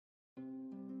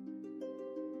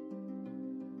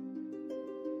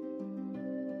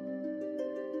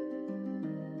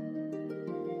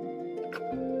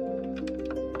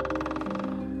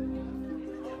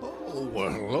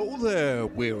there,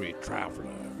 weary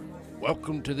traveler.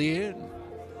 Welcome to the inn.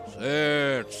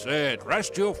 Sit,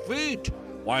 rest your feet.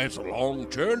 Why, it's a long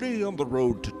journey on the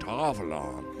road to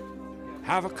Tarvalon.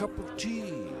 Have a cup of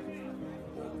tea,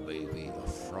 or maybe a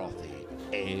frothy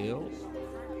ale.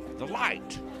 The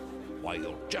light. Why,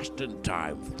 you're just in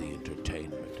time for the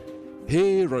entertainment.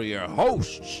 Here are your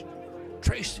hosts,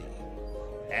 Tracy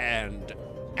and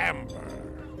Amber.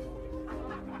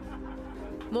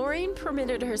 Maureen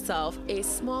permitted herself a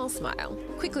small smile,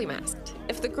 quickly masked.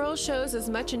 If the girl shows as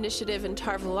much initiative in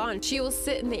Tarvalon, she will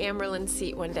sit in the Amerlin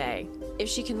seat one day, if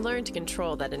she can learn to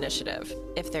control that initiative,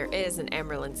 if there is an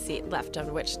Amerlin seat left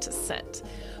on which to sit.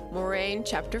 Moraine,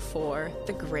 Chapter 4,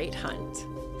 The Great Hunt.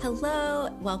 Hello,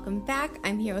 welcome back.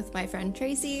 I'm here with my friend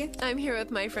Tracy. I'm here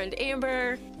with my friend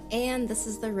Amber. And this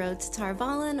is the Road to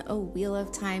Tarvalon, a Wheel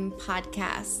of Time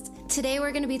podcast. Today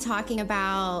we're going to be talking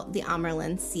about the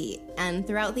Amerlin seat. And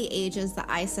throughout the ages, the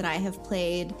Aes Sedai have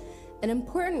played an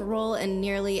important role in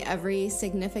nearly every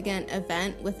significant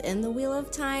event within the Wheel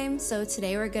of Time. So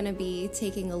today we're going to be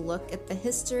taking a look at the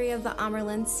history of the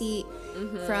Amerlin seat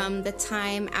from the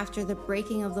time after the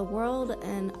breaking of the world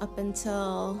and up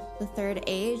until the Third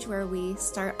Age, where we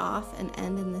start off and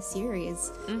end in the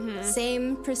series.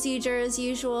 Same procedure as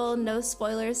usual, no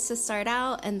spoilers to start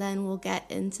out, and then we'll get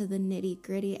into the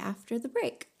nitty-gritty after the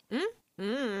break.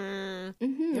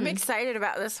 I'm excited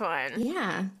about this one.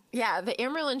 Yeah, the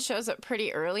Amerlin shows up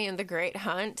pretty early in the Great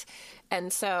Hunt,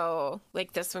 and so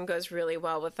like this one goes really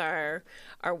well with our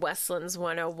Westlands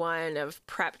 101 of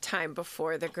prep time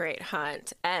before the Great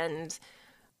Hunt. And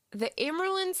the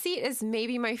Amerlin seat is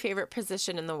maybe my favorite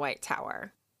position in the White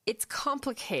Tower. It's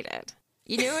complicated.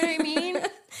 You know what I mean?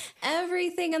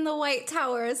 Everything in the White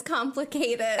Tower is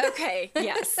complicated. Okay,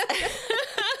 yes.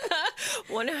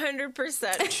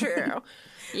 100% true.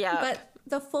 Yeah. But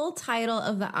the full title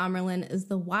of the Amerlin is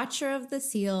The Watcher of the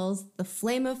Seals, The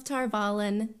Flame of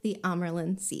Tarvalon, the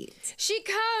Amerlin Seat. She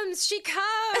comes!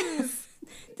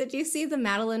 Did you see the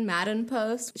Madeline Madden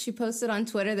post? She posted on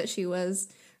Twitter that she was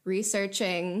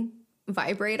researching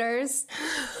vibrators.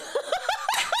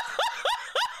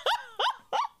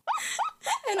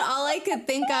 And all I could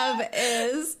think of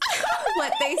is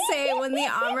what they say when the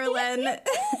Amerlin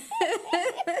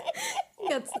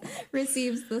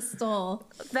receives the stole.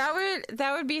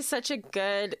 That would be such a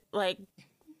good like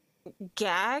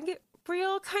gag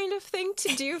reel kind of thing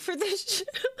to do for this show.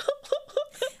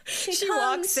 She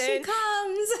walks in, she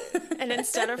comes, and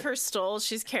instead of her stole,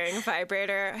 she's carrying a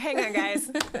vibrator. Hang on,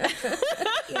 guys.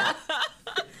 Yeah.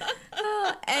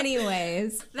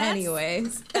 Anyways,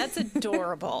 that's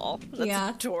adorable. That's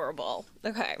Yeah. adorable.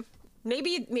 Okay.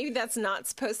 Maybe that's not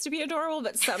supposed to be adorable,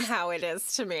 but somehow it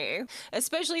is to me.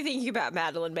 Especially thinking about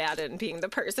Madeline Madden being the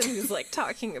person who's like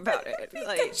talking about it.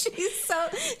 Like she's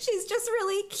just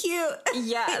really cute.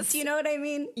 Yes. Do you know what I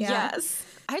mean? Yeah. Yes.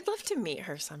 I'd love to meet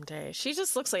her someday. She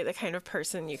just looks like the kind of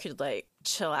person you could like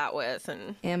chill out with.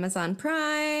 And Amazon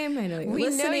Prime. I know you're listening. We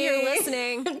know you're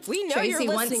listening. We know you're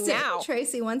listening now.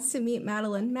 Tracy wants to meet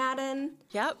Madeline Madden.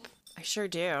 Yep, I sure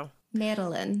do.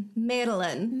 Madeline.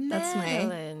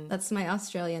 That's my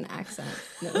Australian accent.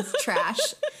 It was trash.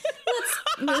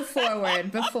 Let's move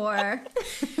forward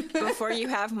before you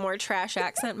have more trash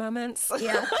accent moments.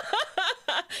 Yeah.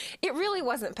 It really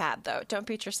wasn't bad, though. Don't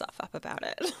beat yourself up about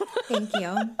it. Thank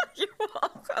you. You're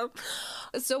welcome.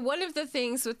 So one of the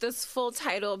things with this full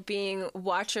title being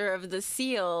Watcher of the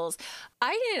Seals,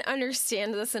 I didn't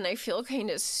understand this, and I feel kind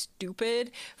of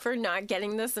stupid for not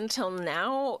getting this until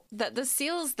now, that the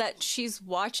seals that she's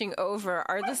watching over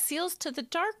are the seals to the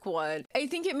Dark One. I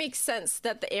think it makes sense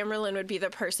that the Amerlin would be the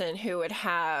person who would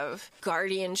have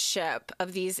guardianship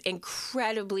of these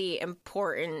incredibly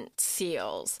important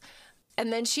seals.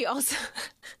 And then she also,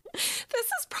 this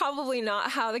is probably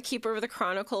not how the Keeper of the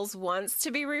Chronicles wants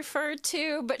to be referred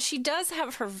to, but she does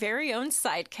have her very own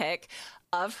sidekick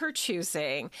of her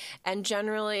choosing. And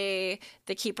generally,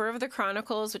 the Keeper of the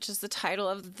Chronicles, which is the title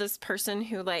of this person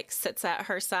who like sits at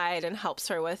her side and helps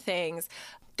her with things,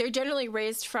 they're generally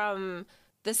raised from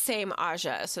the same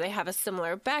Aja. So they have a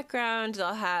similar background.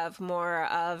 They'll have more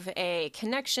of a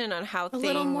connection on how things... A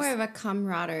little more of a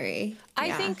camaraderie.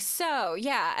 I think so,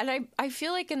 yeah. And I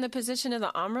feel like in the position of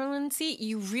the Amerlin seat,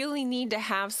 you really need to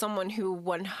have someone who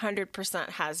 100%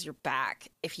 has your back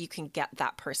if you can get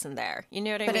that person there. You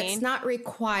know what I mean? But it's not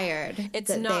required it's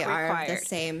that not they required. Are of the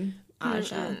same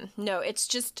Aja. No, it's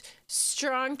just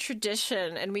strong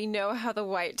tradition, and we know how the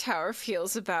White Tower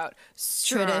feels about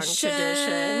strong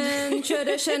tradition.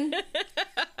 Tradition.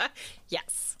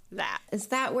 Yes. that. Is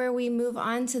that where we move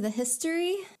on to the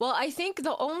history? Well, I think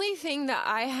the only thing that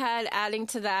I had adding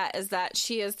to that is that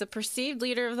she is the perceived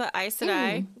leader of the Aes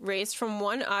Sedai, raised from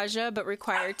one Aja, but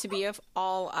required to be of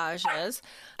all Ajas.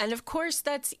 And of course,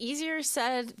 that's easier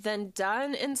said than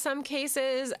done in some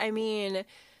cases. I mean,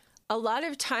 a lot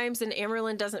of times an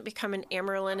Amyrlin doesn't become an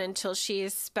Amyrlin until she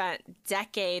has spent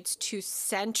decades to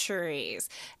centuries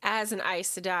as an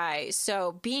Aes Sedai.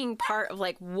 So being part of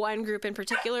like one group in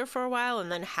particular for a while and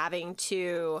then having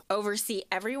to oversee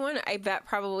everyone, I bet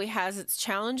probably has its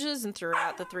challenges, and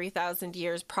throughout the 3,000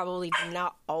 years probably did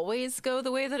not always go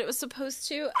the way that it was supposed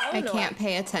to. I can't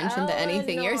pay attention to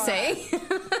anything you're saying.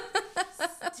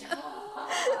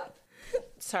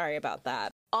 Sorry about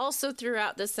that. Also,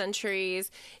 throughout the centuries,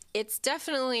 it's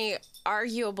definitely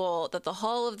arguable that the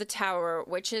Hall of the Tower,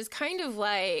 which is kind of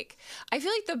like, I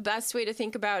feel like the best way to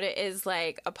think about it is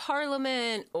like a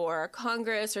parliament or a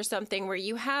Congress or something where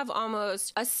you have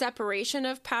almost a separation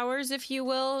of powers, if you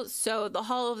will. So the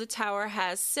Hall of the Tower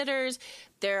has sitters.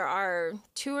 There are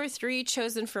 2 or 3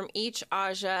 chosen from each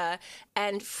Aja,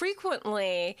 and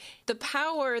frequently the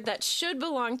power that should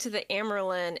belong to the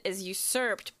Amyrlin is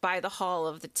usurped by the Hall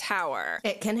of the Tower.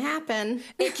 It can happen.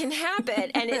 It can happen,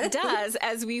 and it does,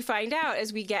 as we find out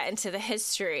as we get into the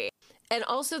history. And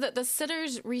also that the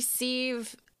sitters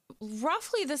receive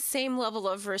roughly the same level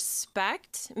of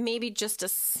respect, maybe just a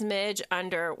smidge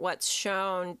under what's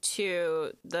shown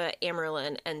to the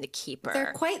Amyrlin and the Keeper.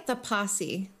 They're quite the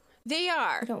posse. They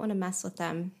are. I don't want to mess with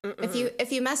them.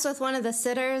 If you mess with one of the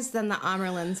sitters, then the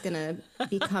Amyrlin's gonna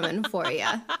be coming for you.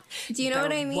 Do you know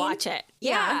what I mean? Watch it.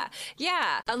 Yeah.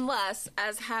 Unless,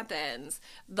 as happens,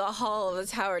 the Hall of the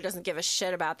Tower doesn't give a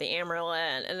shit about the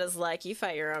Amyrlin and is like, you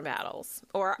fight your own battles,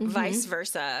 or vice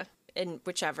versa. In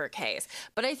whichever case.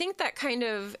 But I think that kind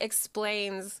of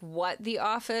explains what the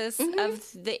office of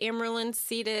the Amyrlin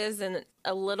seat is and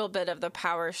a little bit of the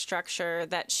power structure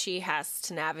that she has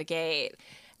to navigate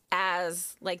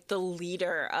as like the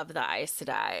leader of the Aes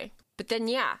Sedai. But then,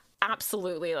 yeah,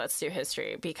 absolutely, let's do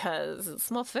history because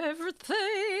it's my favorite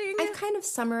thing. I've kind of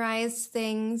summarized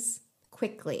things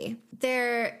quickly.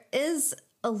 There is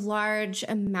a large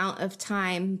amount of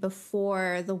time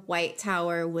before the White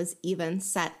Tower was even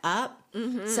set up.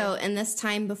 So in this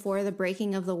time before the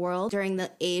breaking of the world, during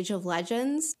the Age of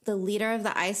Legends, the leader of the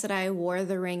Aes Sedai wore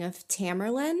the Ring of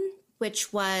Tamerlane,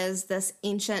 which was this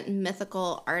ancient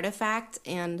mythical artifact,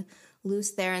 and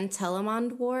Lews Therin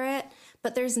Telamon wore it.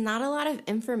 But there's not a lot of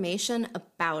information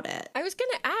about it. I was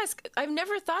going to ask, I've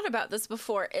never thought about this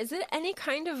before. Is it any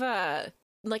kind of a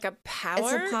power?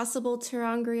 It's a possible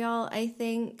ter'angreal, I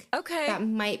think. Okay. That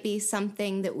might be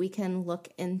something that we can look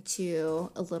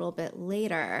into a little bit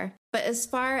later. But as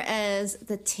far as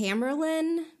the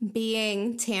Tamerlane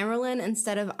being Tamerlane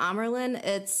instead of Amyrlin,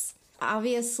 it's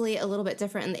obviously a little bit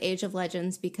different in the Age of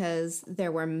Legends because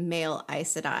there were male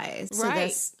Aes Sedai. So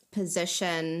this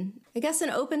position, I guess an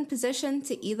open position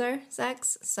to either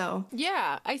sex. So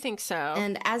yeah, I think so.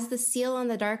 And as the seal on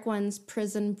the Dark One's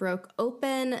prison broke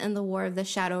open and the War of the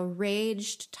Shadow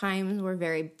raged, times were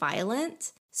very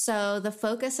violent. So the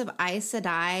focus of Aes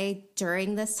Sedai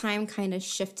during this time kind of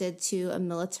shifted to a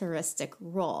militaristic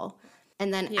role.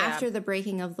 And then after the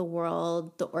breaking of the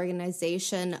world, the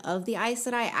organization of the Aes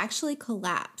Sedai actually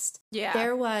collapsed. Yeah.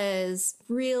 There was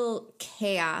real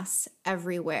chaos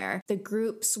everywhere. The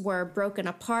groups were broken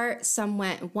apart. Some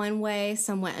went one way,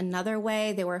 some went another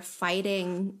way. They were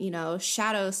fighting,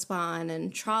 Shadow Spawn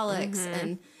and Trollocs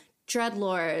and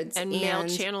Dreadlords. And male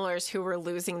channelers who were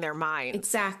losing their minds.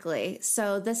 Exactly.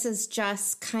 So this is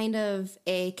just kind of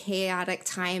a chaotic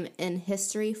time in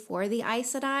history for the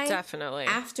Aes Sedai. Definitely.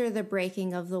 After the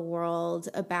breaking of the world,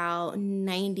 about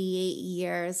 98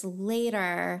 years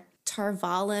later, Tar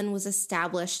Valon was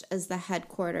established as the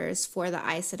headquarters for the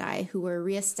Aes Sedai, who were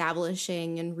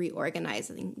reestablishing and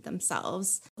reorganizing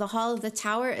themselves. The Hall of the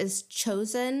Tower is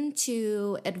chosen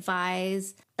to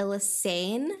advise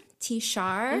Elisane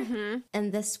Tishar,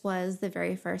 and this was the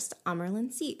very first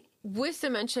Amyrlin seat. With the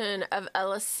mention of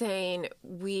Elisane,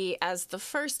 we, as the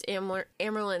first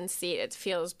Amyrlin seat, it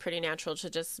feels pretty natural to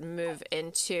just move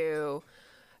into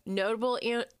notable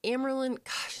Amyrlin.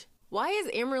 Gosh, why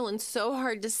is Amyrlin so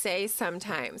hard to say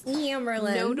sometimes?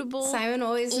 Amyrlin. Notable. Simon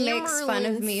always makes fun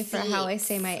of me for how I seats.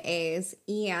 say my A's.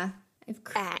 Yeah.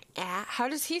 How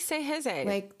does he say his A?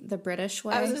 Like the British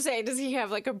way. I was going to say, does he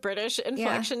have like a British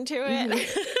inflection to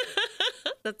it?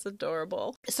 That's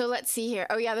adorable. So let's see here.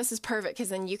 Oh, yeah, this is perfect because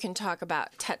then you can talk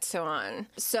about Tetsuan.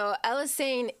 So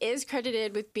Elisane is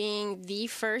credited with being the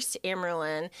first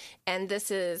Amyrlin, and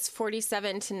this is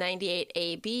 47 to 98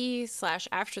 AB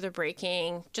 / after the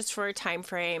breaking, just for a time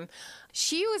frame.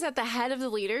 She was at the head of the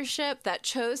leadership that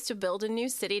chose to build a new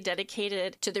city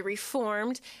dedicated to the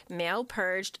reformed,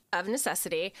 male-purged, of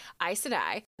necessity, Aes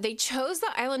Sedai. They chose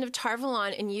the island of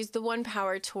Tar-Valon and used the One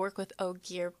Power to work with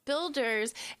Ogier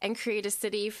builders and create a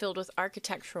city filled with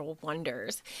architectural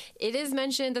wonders. It is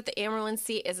mentioned that the Amyrlin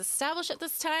seat is established at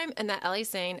this time and that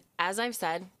Elisane, as I've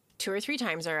said 2 or 3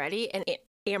 times already, and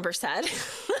Amber said...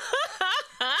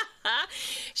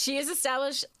 She is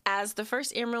established as the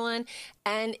first Amyrlin,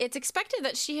 and it's expected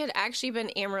that she had actually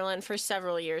been Amyrlin for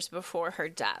several years before her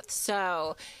death.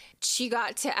 So she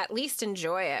got to at least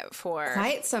enjoy it for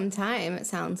quite some time, it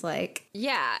sounds like.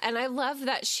 Yeah, and I love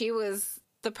that she was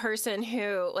the person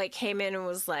who like came in and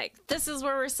was like, this is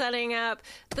where we're setting up.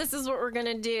 This is what we're going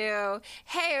to do.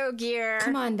 Hey, Ogier.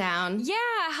 Come on down. Yeah,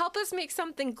 help us make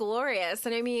something glorious.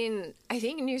 And I mean, I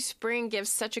think New Spring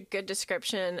gives such a good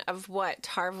description of what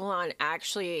Tar-Valon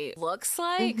actually looks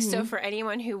like. Mm-hmm. So for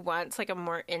anyone who wants like a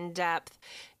more in-depth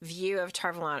view of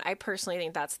Tar-Valon, I personally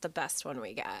think that's the best one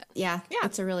we got. Yeah,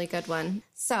 that's a really good one.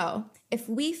 So if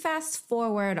we fast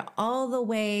forward all the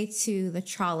way to the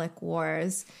Trolloc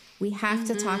Wars, we have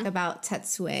to talk about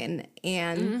Tetsuan.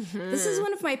 And this is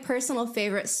one of my personal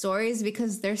favorite stories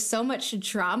because there's so much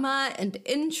drama and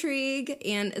intrigue,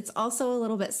 and it's also a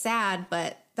little bit sad,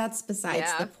 but that's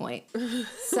besides the point.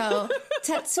 So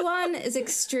Tetsuan is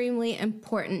extremely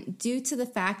important due to the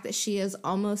fact that she is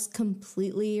almost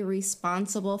completely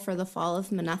responsible for the fall of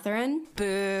Manetheren.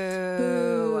 Boo.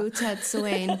 Boo,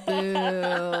 Tetsuan,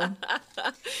 boo.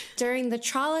 During the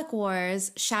Trolloc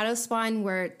Wars, Shadowspawn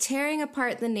were tearing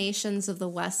apart the nations of the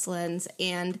Westlands,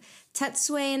 and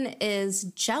Tetsuan is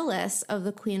jealous of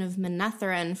the Queen of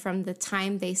Manetheren from the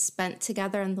time they spent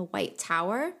together in the White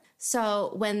Tower.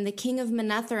 So when the King of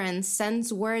Manetheren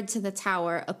sends word to the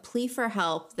tower, a plea for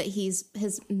help that his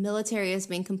military is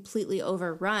being completely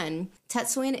overrun,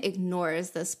 Tetsuan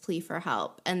ignores this plea for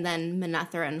help, and then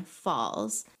Manetheren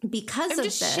falls. Because of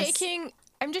this...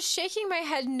 I'm just shaking my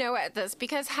head no at this,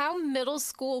 because how middle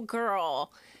school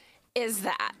girl is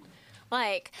that?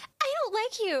 Like, I don't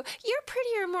like you. You're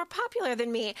prettier and more popular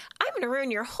than me. I'm going to ruin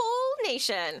your whole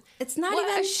nation. It's not what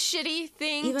even a shitty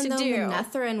thing to do. Even though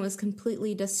Manetheren was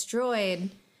completely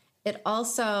destroyed, it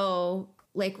also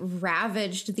like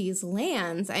ravaged these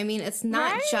lands. I mean, it's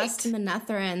not just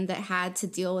Manetheren that had to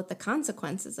deal with the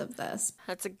consequences of this.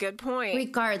 That's a good point.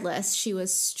 Regardless, she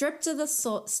was stripped of the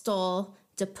stole,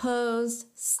 deposed,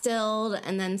 stilled,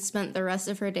 and then spent the rest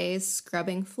of her days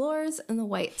scrubbing floors in the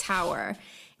White Tower.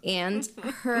 And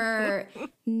her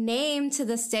name to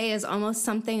this day is almost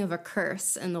something of a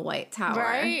curse in the White Tower.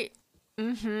 Right.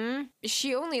 Mm-hmm.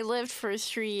 She only lived for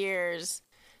 3 years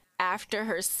after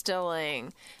her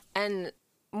stilling. And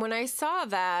when I saw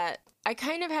that, I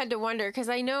kind of had to wonder, because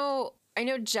I know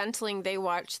Gentling, they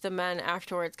watch the men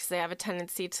afterwards because they have a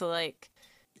tendency to like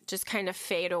just kind of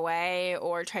fade away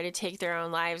or try to take their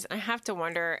own lives. And I have to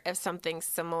wonder if something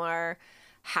similar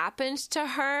happened to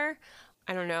her.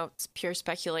 I don't know, it's pure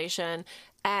speculation.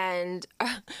 And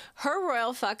her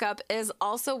royal fuck up is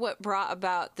also what brought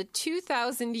about the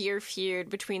 2,000-year feud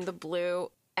between the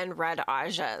Blue and Red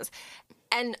Ajahs.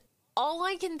 And all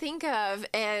I can think of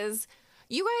is,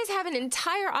 you guys have an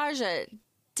entire Ajah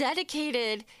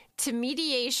dedicated to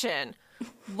mediation.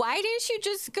 Why didn't you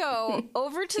just go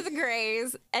over to the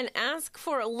Greys and ask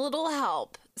for a little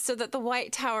help so that the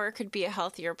White Tower could be a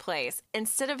healthier place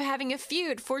instead of having a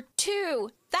feud for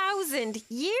 2,000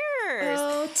 years?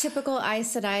 Oh, typical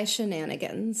Aes Sedai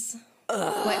shenanigans.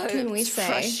 What can we say?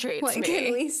 Frustrates what me.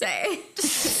 Can we say?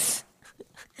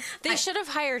 They should have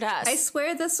hired us. I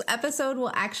swear this episode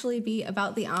will actually be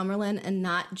about the Amyrlin and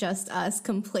not just us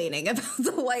complaining about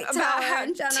the White Tower how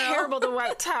in general. terrible the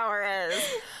White Tower is.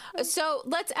 So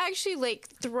let's actually like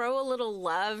throw a little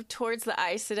love towards the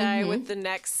Aes Sedai with the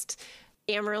next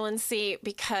Amyrlin seat,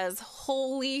 because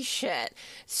holy shit.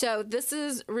 So this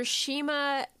is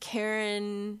Rishima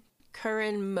Kurenmosa,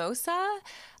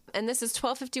 and this is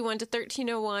 1251 to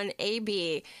 1301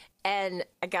 AB. And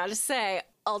I gotta say,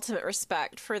 ultimate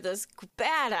respect for this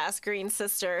badass green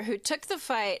sister who took the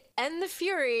fight and the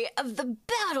fury of the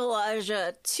battle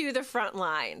Ajah to the front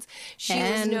lines. She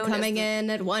was known coming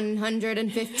in at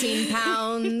 115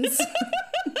 pounds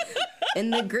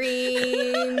in the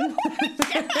green.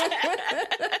 Yes.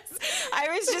 I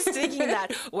was just thinking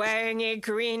that. Wearing a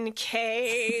green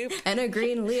cape. And a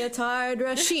green leotard,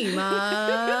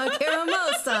 Rishima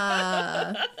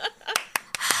Kurenmosa.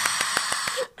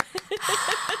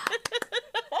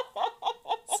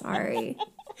 Sorry.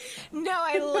 No,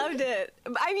 I loved it.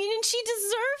 I mean, and she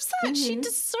deserves that. She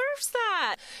deserves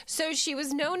that. So she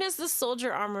was known as the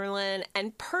Soldier Amyrlin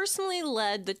and personally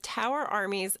led the Tower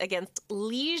armies against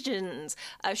legions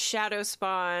of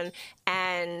Shadowspawn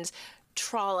and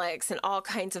Trollocs and all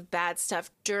kinds of bad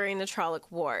stuff during the Trolloc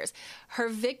Wars. Her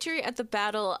victory at the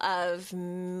Battle of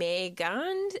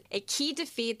Maegond, a key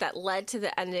defeat that led to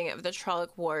the ending of the Trolloc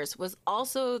Wars, was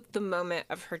also the moment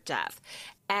of her death.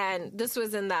 And this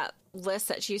was in that list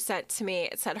that you sent to me.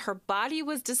 It said her body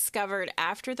was discovered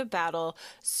after the battle,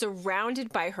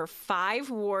 surrounded by her 5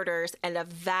 warders and a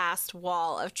vast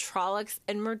wall of Trollocs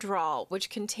and Myrddraal, which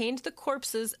contained the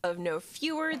corpses of no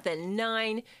fewer than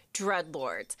 9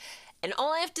 dreadlords. And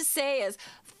all I have to say is,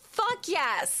 fuck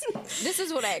yes! This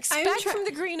is what I expect from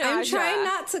the Green Aja. I'm trying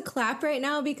not to clap right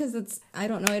now because I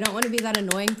don't know, I don't want to be that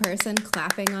annoying person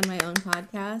clapping on my own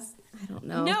podcast. I don't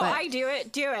know. No, I do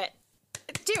it. Do it.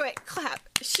 Do it. Clap.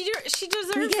 She deserves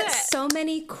it. We get so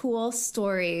many cool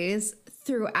stories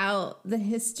throughout the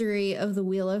history of the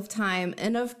Wheel of Time.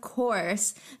 And of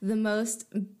course, the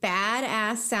most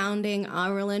badass sounding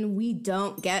Amyrlin we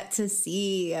don't get to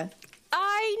see.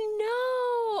 I know.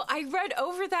 I read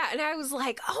over that and I was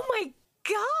like, oh my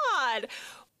God.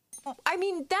 I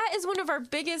mean, that is one of our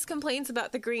biggest complaints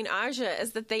about the Green Aja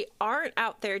is that they aren't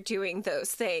out there doing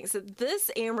those things. This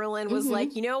Amyrlin was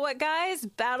like, you know what, guys?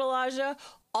 Battle Aja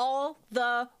all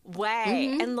the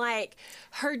way. And like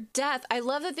her death, I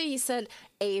love that they said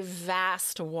a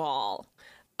vast wall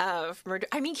of murder.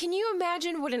 I mean, can you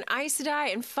imagine what an Aes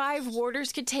Sedai and 5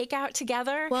 warders could take out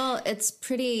together? Well, it's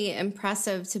pretty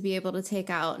impressive to be able to take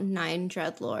out 9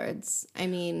 dreadlords. I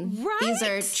mean, these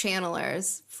are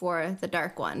channelers for the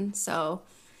Dark One. So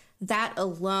that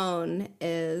alone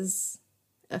is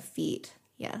a feat.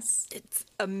 Yes. It's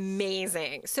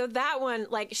amazing. So that one,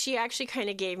 like, she actually kind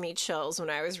of gave me chills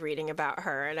when I was reading about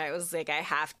her. And I was like, I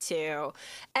have to.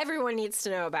 Everyone needs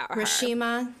to know about her.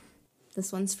 Rashima,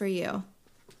 this one's for you.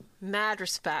 Mad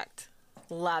respect.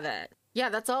 Love it. Yeah,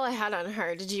 that's all I had on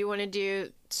her. Did you want to do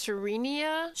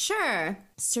Serenia? Sure.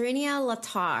 Serenia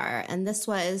Latar. And this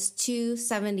was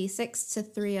 276 to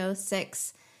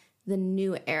 306, the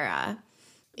New Era.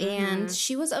 And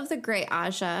she was of the Grey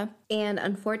Aja and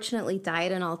unfortunately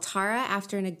died in Altara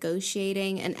after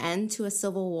negotiating an end to a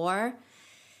civil war.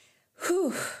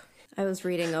 Whew. I was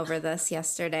reading over this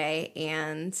yesterday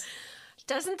and...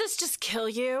 Doesn't this just kill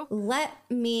you? Let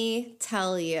me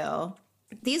tell you,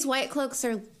 these White Cloaks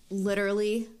are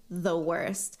literally the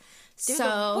worst. They're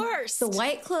the worst. The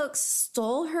White Cloaks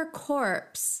stole her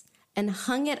corpse and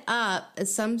hung it up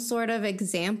as some sort of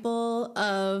example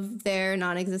of their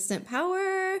non-existent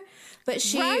power. But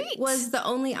she was the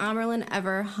only Amyrlin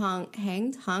ever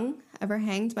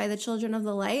hanged by the Children of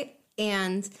the Light.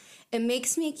 And it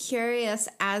makes me curious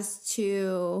as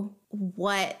to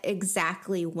what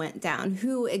exactly went down,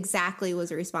 who exactly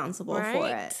was responsible for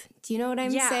it. Do you know what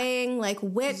I'm saying? Like,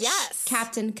 which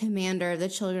Captain Commander of the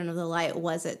Children of the Light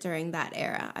was it during that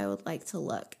era? I would like to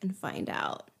look and find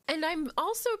out. And I'm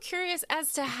also curious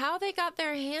as to how they got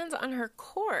their hands on her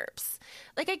corpse.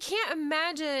 Like, I can't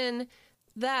imagine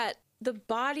that the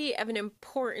body of an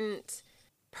important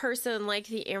person like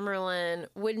the Amyrlin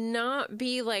would not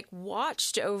be, like,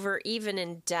 watched over even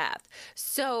in death.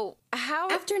 So how...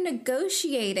 After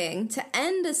negotiating to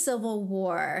end a civil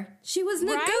war, she was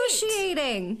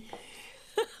negotiating.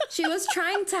 She was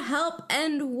trying to help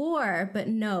end war, but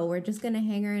no, we're just going to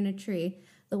hang her in a tree.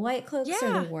 The White Cloaks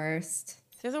are the worst.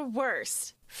 They're the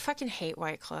worst. Fucking hate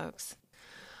White Cloaks.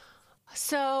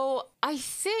 So I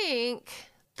think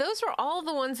those were all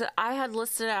the ones that I had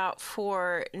listed out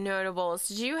for notables.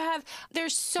 Did you have...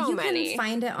 There's so many. You can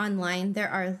find it online. There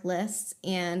are lists.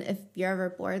 And if you're ever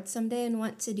bored someday and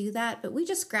want to do that, but we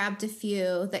just grabbed a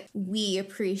few that we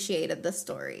appreciated the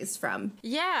stories from.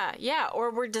 Yeah.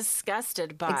 Or were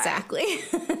disgusted by. Exactly.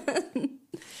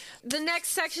 The next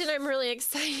section I'm really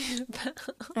excited about.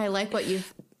 I like what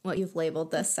you've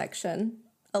labeled this section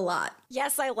a lot.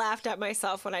 Yes, I laughed at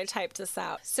myself when I typed this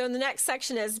out. So the next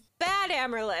section is Bad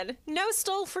Amyrlin. No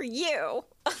stole for you.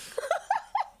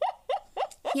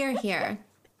 Here.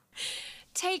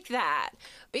 Take that.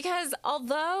 Because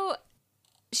although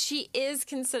she is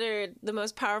considered the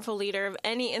most powerful leader of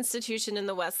any institution in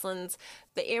the Westlands,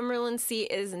 the Amyrlin Seat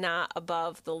is not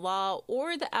above the law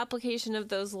or the application of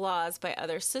those laws by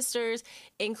other sisters,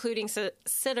 including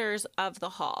sitters of the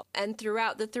hall. And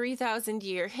throughout the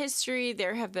 3,000-year history,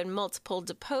 there have been multiple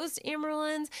deposed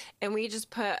Amyrlins, and we just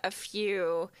put a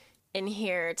few in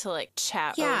here to, like,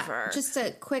 chat over. Yeah, just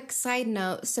a quick side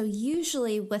note. So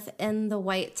usually within the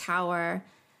White Tower,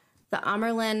 the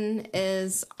Amyrlin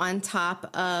is on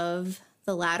top of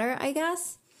the ladder, I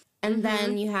guess. And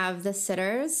then you have the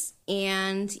sitters,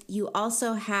 and you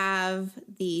also have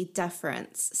the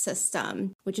deference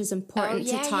system, which is important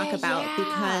to talk about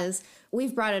because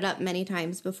we've brought it up many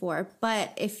times before.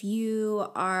 But if you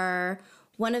are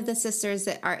one of the sisters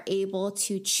that are able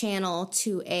to channel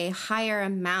to a higher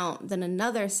amount than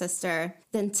another sister,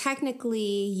 then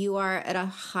technically you are at a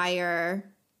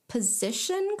higher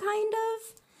position, kind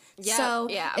of. So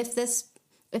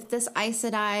if this Aes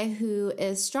Sedai who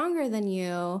is stronger than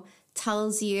you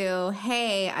tells you,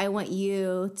 hey, I want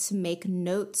you to make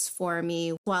notes for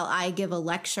me while I give a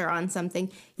lecture on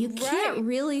something, you can't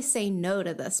really say no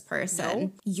to this person.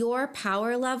 No. Your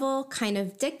power level kind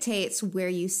of dictates where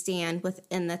you stand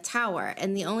within the tower.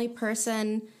 And the only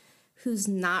person who's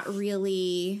not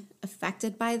really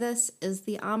affected by this is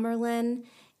the Amyrlin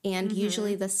and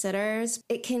usually the sitters.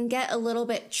 It can get a little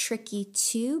bit tricky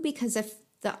too, because if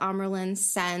the Amyrlin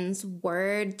sends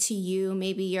word to you,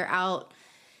 maybe you're out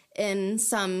in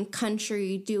some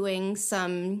country doing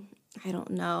some, I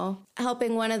don't know,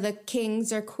 helping one of the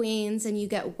kings or queens, and you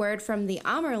get word from the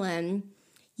Amyrlin,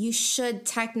 you should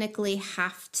technically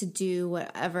have to do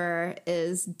whatever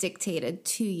is dictated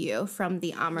to you from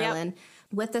the Amyrlin. Yep.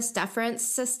 With this deference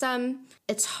system,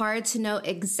 it's hard to know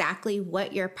exactly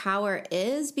what your power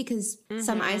is because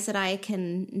some Aes Sedai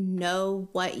can know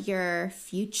what your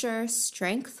future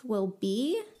strength will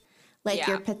be, like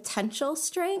your potential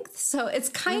strength. So it's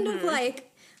kind of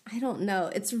like, I don't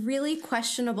know, it's really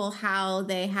questionable how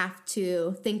they have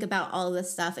to think about all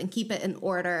this stuff and keep it in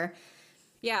order.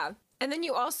 Yeah. And then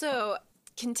you also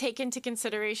can take into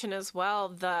consideration as well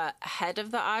the head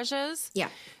of the Ajas. Yeah.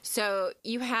 So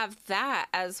you have that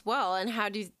as well. And how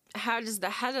does the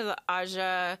head of the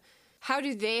Aja, how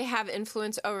do they have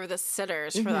influence over the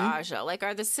sitters for the Aja? Like,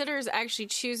 are the sitters actually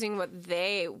choosing what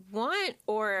they want,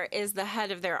 or is the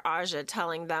head of their Aja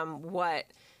telling them what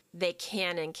they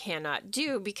can and cannot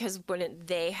do? Because wouldn't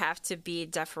they have to be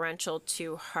deferential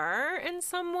to her in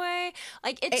some way?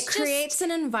 Like, it creates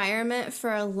an environment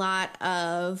for a lot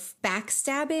of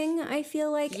backstabbing, I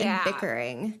feel like, and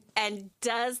bickering. And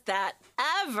does that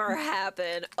ever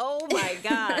happen? Oh my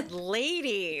God,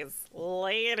 ladies,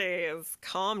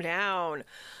 calm down.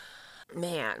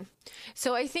 Man.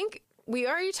 So I think we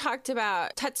already talked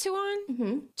about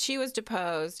Tetsuan. She was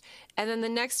deposed. And then the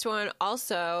next one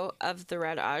also of the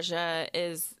Red Aja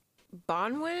is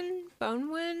Bonwyn.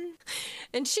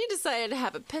 And she decided to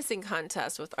have a pissing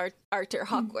contest with Arthur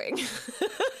Hawkwing.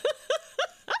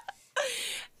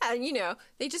 And, you know,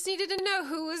 they just needed to know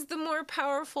who was the more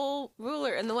powerful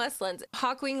ruler in the Westlands.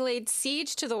 Hawkwing laid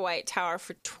siege to the White Tower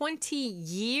for 20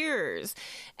 years,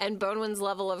 and Bonwyn's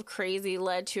level of crazy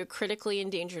led to a critically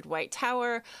endangered White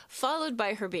Tower, followed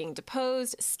by her being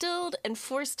deposed, stilled, and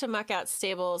forced to muck out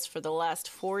stables for the last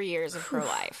 4 years of her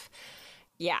life.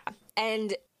 Yeah.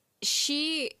 And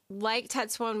she, like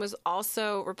Tetsuan, was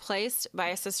also replaced by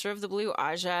a sister of the Blue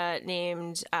Aja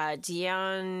named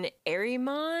Dian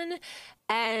Arimon.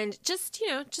 And just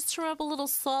to rub a little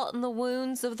salt in the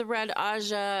wounds of the Red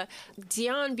Aja,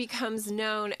 Dian becomes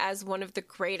known as one of the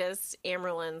greatest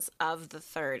Amyrlins of the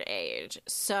Third Age.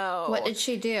 So what did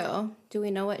she do? Do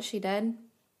we know what she did?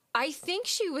 I think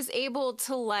she was able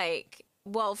to,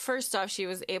 first off, she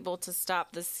was able to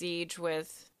stop the siege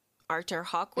with Arthur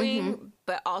Hawkwing,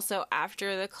 but also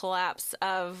after the collapse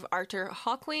of Arthur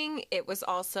Hawkwing, it was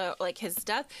also, like, his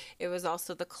death, it was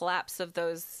also the collapse of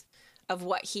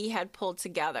what he had pulled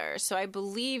together. So I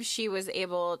believe she was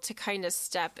able to kind of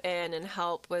step in and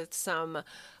help with some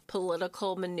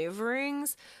political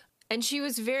maneuverings. And she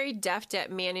was very deft at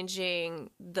managing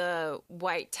the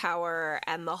White Tower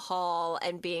and the Hall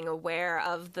and being aware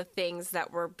of the things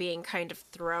that were being kind of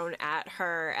thrown at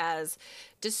her as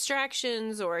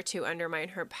distractions or to undermine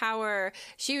her power.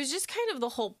 She was just kind of the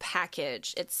whole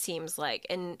package, it seems like,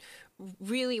 and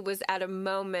really was at a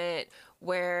moment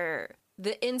where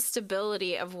the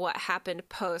instability of what happened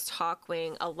post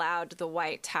Hawkwing allowed the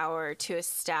White Tower to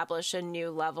establish a new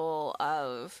level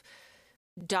of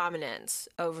dominance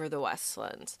over the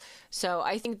Westlands. So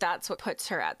I think that's what puts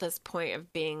her at this point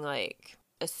of being like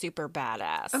a super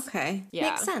badass. Okay. Yeah.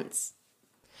 Makes sense.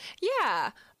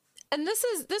 Yeah. And this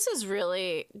is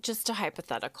really just a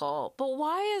hypothetical, but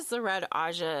why is the Red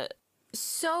Aja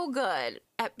so good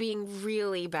at being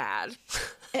really bad?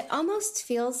 It almost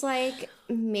feels like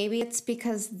maybe it's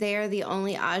because they're the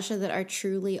only Aja that are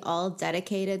truly all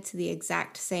dedicated to the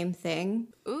exact same thing.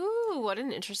 Ooh, what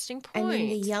an interesting point. I mean,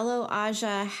 the Yellow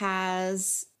Aja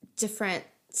has different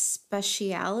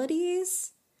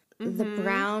specialities. The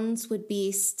Browns would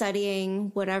be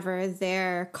studying whatever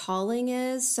their calling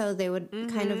is, so they would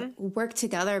kind of work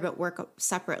together but work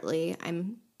separately,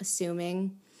 I'm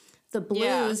assuming. The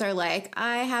blues are like,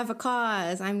 I have a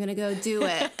cause, I'm going to go do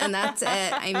it. And that's it.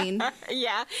 I mean,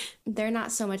 yeah, they're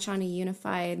not so much on a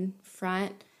unified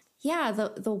front. Yeah,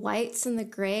 the whites and the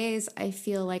grays, I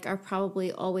feel like, are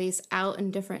probably always out in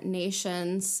different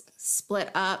nations, split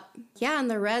up. Yeah,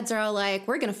 and the reds are all like,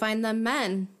 we're going to find them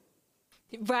men.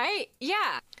 Right?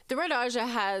 Yeah. The Red Aja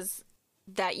has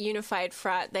that unified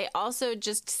front. They also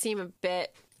just seem a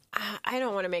bit, I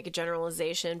don't want to make a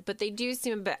generalization, but they do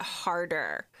seem a bit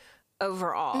harder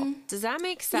overall. Does that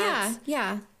make sense?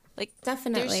 Yeah. Like,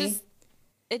 definitely.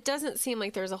 It doesn't seem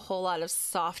like there's a whole lot of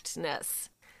softness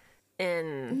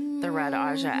in the Red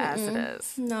Aja as it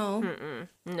is. No.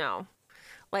 No.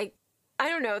 Like, I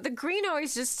don't know. The green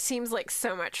always just seems like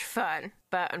so much fun,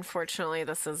 but unfortunately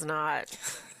this is not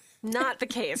the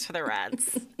case for the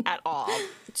reds at all.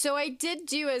 So I did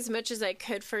do as much as I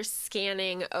could for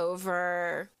scanning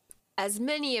over as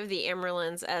many of the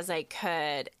Amerlins as I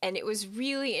could, and it was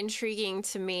really intriguing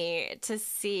to me to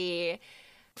see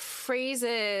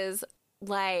phrases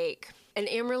like an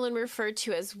Amerlin referred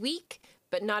to as weak,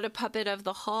 but not a puppet of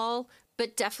the hall,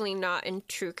 but definitely not in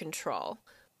true control.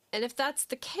 And if that's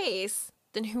the case,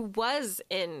 then who was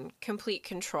in complete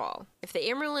control? If the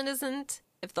Amerlin isn't,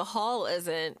 if the hall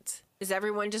isn't, is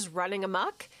everyone just running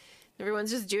amok?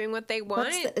 Everyone's just doing what they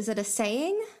want? Is it a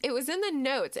saying? It was in the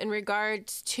notes in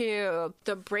regards to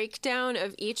the breakdown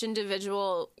of each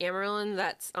individual Amerlin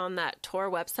that's on that tour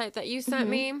website that you sent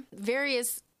me.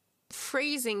 Various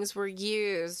phrasings were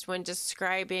used when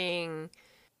describing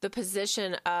the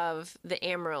position of the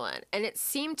Amerlin. And it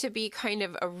seemed to be kind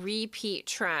of a repeat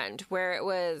trend where it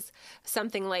was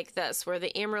something like this, where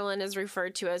the Amerlin is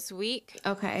referred to as weak.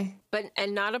 Okay.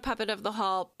 And not a puppet of the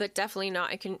hall, but definitely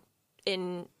not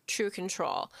in true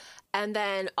control. And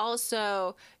then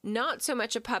also not so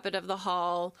much a puppet of the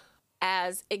hall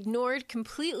as ignored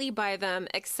completely by them,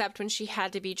 except when she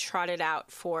had to be trotted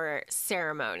out for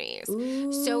ceremonies.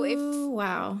 Ooh, so if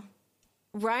wow.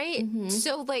 Right?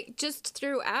 So, like, just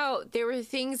throughout, there were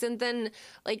things, and then,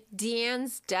 like,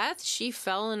 Deanne's death, she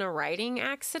fell in a riding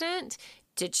accident.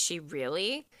 Did she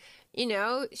really? You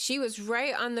know, she was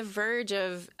right on the verge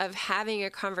of having a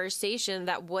conversation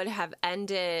that would have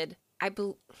ended, I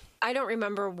don't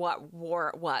remember what war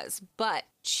it was, but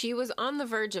she was on the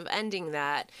verge of ending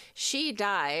that. She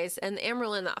dies, and the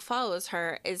Amerlin that follows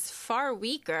her is far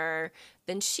weaker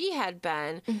than she had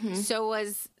been. So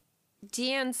was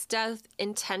Deanne's death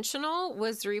intentional?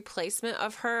 Was the replacement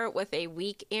of her with a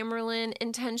weak Amerlin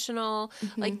intentional?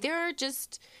 Like,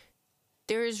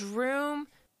 there's room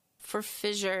for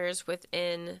fissures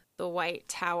within the White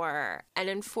Tower. And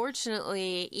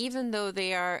unfortunately, even though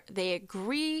they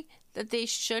agree that they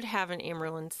should have an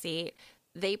Amerlin seat,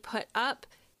 they put up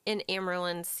an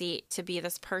Amerlin seat to be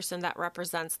this person that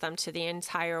represents them to the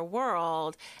entire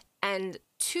world. And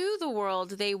to the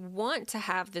world, they want to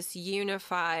have this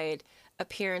unified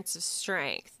appearance of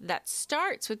strength that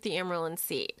starts with the Amerlin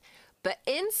seat. But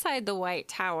inside the White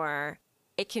Tower,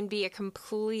 it can be a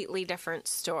completely different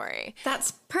story.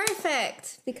 That's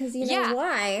perfect, because you know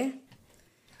why?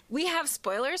 We have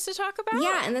spoilers to talk about?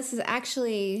 Yeah, and this is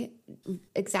actually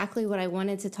exactly what I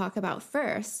wanted to talk about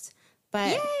first.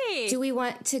 But Yay! Do we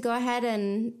want to go ahead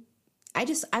and... I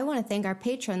want to thank our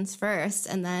patrons first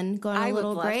and then go on a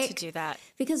little break. I would love to do that.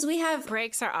 Because we have...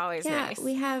 Breaks are always nice.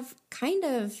 We have kind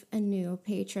of a new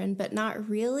patron, but not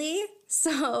really.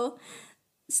 So,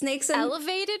 Snakes and...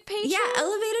 Elevated patron? Yeah,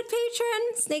 elevated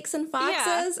patron. Snakes and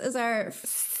Foxes is our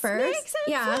first... Snakes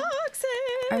and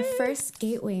Foxes! Our first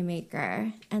gateway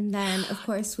maker. And then, of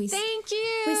course, Thank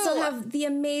you! We still have the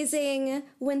amazing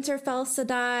Winterfell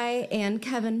Sadai and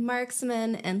Kevin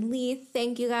Marksman and Lee.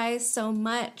 Thank you guys so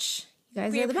much. You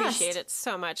guys are the best. We appreciate it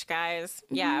so much, guys.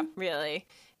 Yeah, really.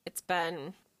 It's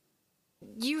been...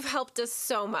 You've helped us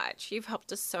so much.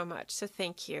 So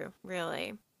thank you,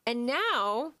 really. And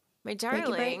now, my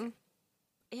darling...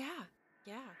 Yeah.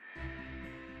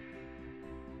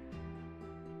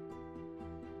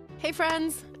 Hey,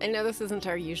 friends. I know this isn't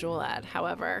our usual ad.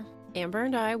 However, Amber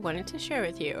and I wanted to share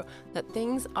with you that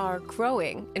things are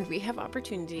growing and we have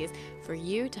opportunities for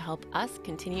you to help us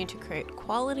continue to create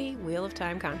quality Wheel of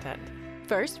Time content.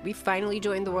 First, we finally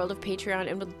joined the world of Patreon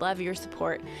and would love your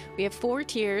support. We have 4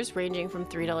 tiers ranging from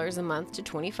 $3 a month to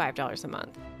 $25 a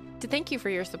month. To thank you for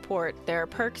your support, there are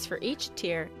perks for each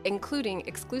tier, including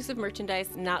exclusive merchandise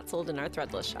not sold in our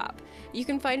Threadless shop. You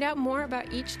can find out more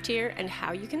about each tier and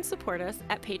how you can support us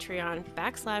at Patreon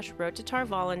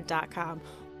 /RoadToTarvalon.com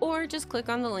or just click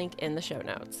on the link in the show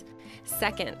notes.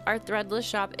 Second, our Threadless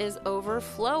shop is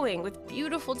overflowing with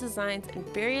beautiful designs and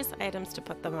various items to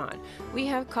put them on. We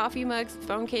have coffee mugs,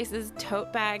 phone cases,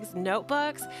 tote bags,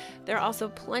 notebooks. There are also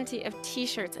plenty of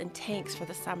t-shirts and tanks for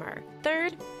the summer.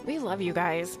 Third, we love you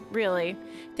guys, really.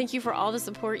 Thank you for all the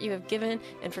support you have given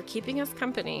and for keeping us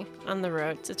company on the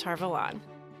road to Tar Valon.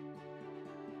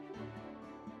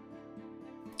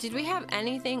 Did we have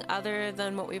anything other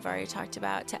than what we've already talked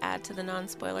about to add to the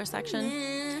non-spoiler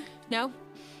section? No?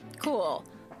 Cool.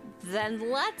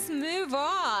 Then let's move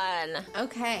on.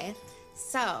 Okay.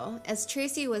 So, as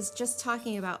Tracy was just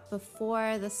talking about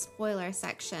before the spoiler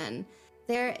section,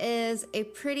 there is a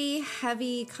pretty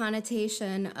heavy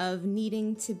connotation of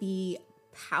needing to be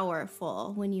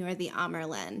powerful when you are the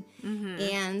Amyrlin.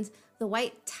 And the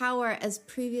White Tower, as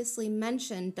previously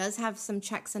mentioned, does have some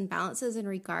checks and balances in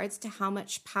regards to how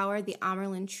much power the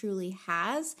Amyrlin truly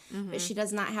has, but she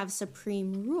does not have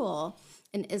supreme rule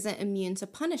and isn't immune to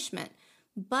punishment.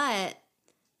 But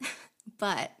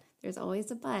there's always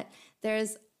a but.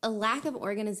 There's a lack of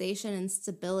organization and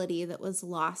stability that was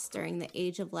lost during the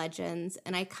Age of Legends,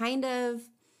 and it kind of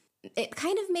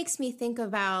makes me think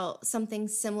about something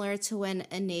similar to when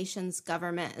a nation's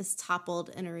government is toppled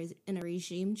in a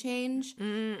regime change.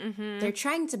 They're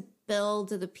trying to build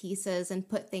the pieces and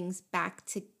put things back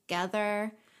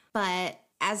together, but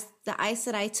as the Aes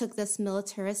Sedai took this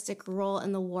militaristic role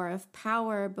in the War of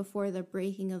Power before the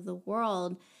breaking of the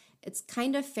world, it's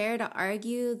kind of fair to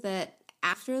argue that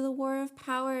after the War of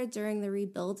Power, during the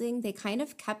rebuilding, they kind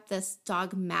of kept this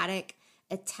dogmatic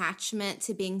attachment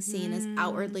to being seen as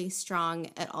outwardly strong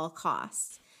at all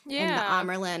costs. And the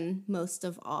Amyrlin most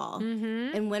of all.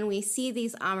 And when we see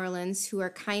these Amyrlins who are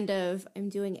kind of, I'm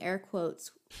doing air quotes,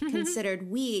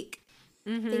 considered weak,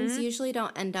 things usually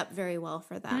don't end up very well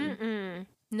for them.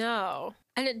 No.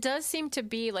 And it does seem to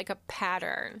be like a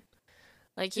pattern.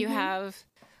 Like you have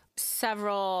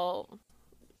several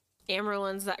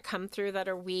Amyrlins that come through that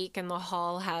are weak and the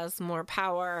Hall has more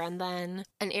power, and then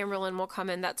an Amyrlin will come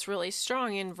in that's really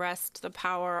strong and wrest the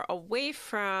power away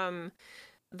from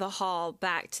the Hall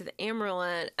back to the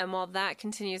Amyrlin. And while that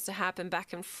continues to happen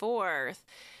back and forth,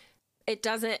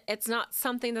 it's not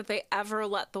something that they ever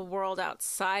let the world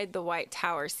outside the White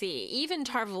Tower see. Even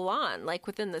Tar Valon, like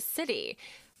within the city,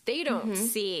 they don't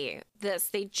see this.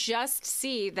 They just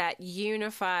see that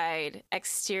unified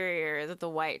exterior that the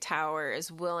White Tower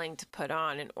is willing to put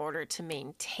on in order to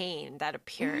maintain that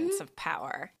appearance of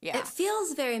power. Yeah. It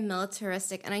feels very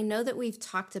militaristic, and I know that we've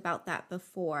talked about that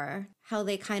before, how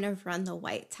they kind of run the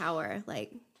White Tower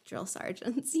like drill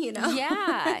sergeants, you know?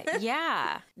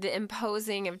 Yeah. The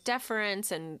imposing of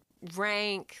deference and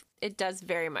rank, it does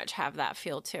very much have that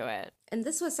feel to it. And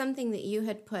this was something that you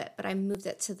had put, but I moved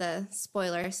it to the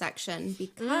spoiler section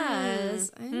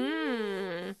because...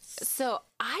 So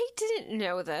I didn't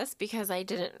know this because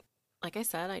like I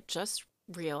said, I just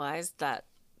realized that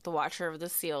the Watcher of the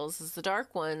Seals is the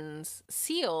Dark One's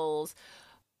seals,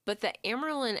 but the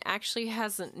Amyrlin actually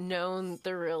hasn't known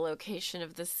the real location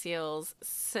of the seals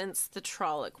since the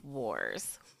Trolloc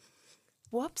Wars.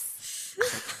 Whoops.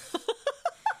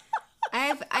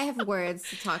 I have words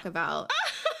to talk about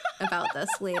this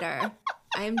later.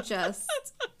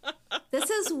 This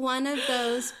is one of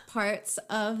those parts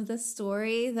of the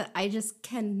story that I just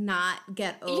cannot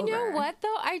get over. You know what,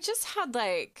 though? I just had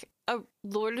like a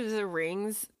Lord of the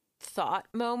Rings thought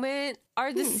moment.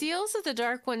 Are the seals of the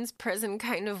Dark One's prison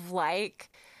kind of like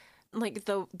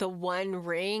the one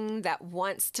ring that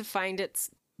wants to find its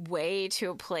way to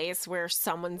a place where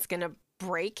someone's gonna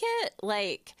break it?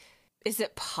 Like, is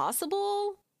it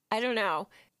possible? I don't know.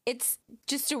 It's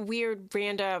just a weird,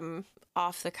 random,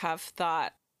 off-the-cuff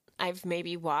thought. I've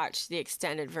maybe watched the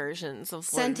extended versions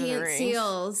of Lord of the Rings. Sentient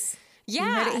seals. Yeah.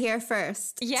 You heard it here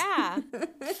first. Yeah.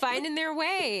 Finding their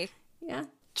way. Yeah.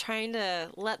 Trying to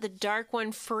let the Dark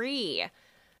One free.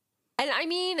 And I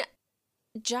mean,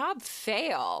 job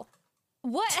fail.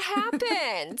 What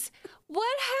happened?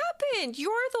 What happened?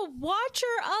 You're the Watcher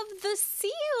of the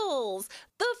Seals,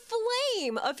 the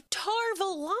flame of Tar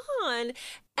Valon,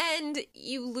 and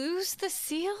you lose the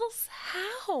seals?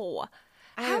 How?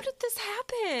 How did this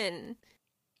happen?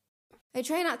 I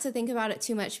try not to think about it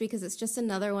too much because it's just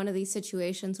another one of these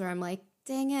situations where I'm like,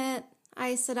 dang it,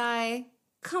 Aes Sedai,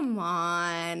 come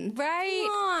on. Right.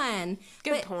 Come on.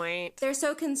 Good point. They're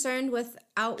so concerned with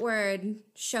outward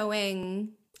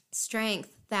showing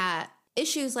strength that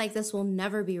issues like this will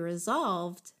never be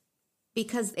resolved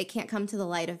because it can't come to the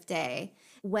light of day.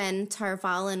 When Tar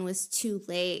Valon was too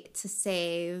late to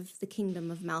save the kingdom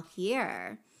of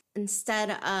Malkier,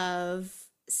 instead of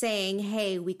saying,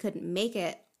 hey, we couldn't make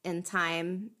it in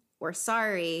time, we're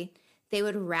sorry, they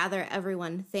would rather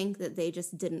everyone think that they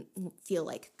just didn't feel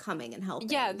like coming and helping.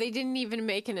 Yeah, they didn't even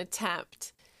make an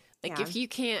attempt. Like, Yeah.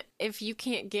 if you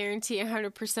can't guarantee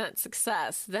 100%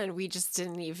 success, then we just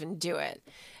didn't even do it.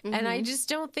 And I just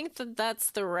don't think that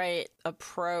that's the right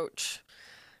approach.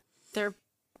 There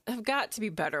have got to be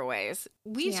better ways.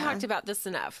 We talked about this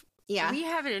enough. Yeah. We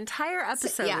have an entire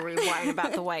episode yeah. where we whine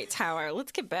about the White Tower.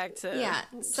 Let's get back to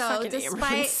So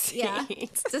despite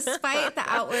the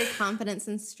outward confidence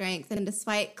and strength, and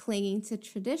despite clinging to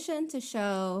tradition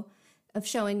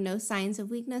showing no signs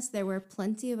of weakness, there were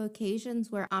plenty of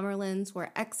occasions where Amerlins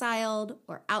were exiled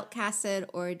or outcasted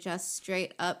or just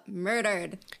straight up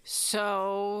murdered.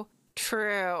 So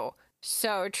true.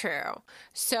 So true.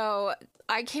 So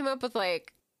I came up with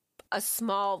like a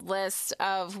small list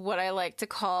of what I like to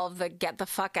call the get the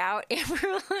fuck out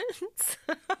Amerlins.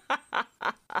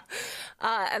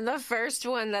 And the first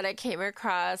one that I came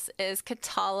across is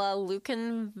Katala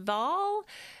Lukenval.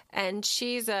 And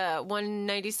she's a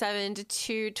 197 to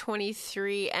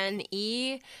 223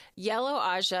 NE, Yellow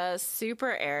Aja,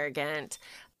 super arrogant.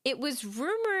 It was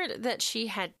rumored that she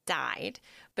had died,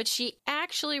 but she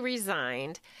actually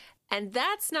resigned. And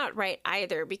that's not right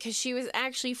either, because she was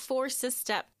actually forced to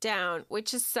step down,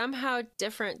 which is somehow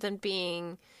different than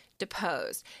being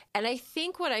deposed. And I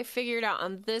think what I figured out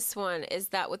on this one is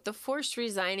that with the forced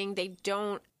resigning, they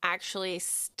don't actually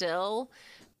still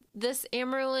this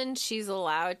Amerlin. She's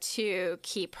allowed to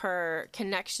keep her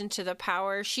connection to the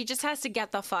power. She just has to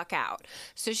get the fuck out.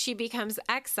 So she becomes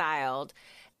exiled.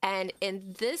 And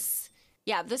in this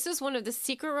is one of the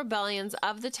secret rebellions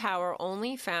of the tower,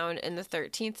 only found in the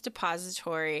 13th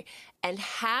depository, and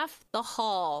half the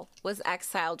hall was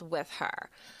exiled with her.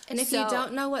 And if you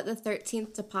don't know what the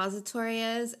 13th depository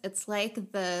is, it's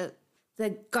like the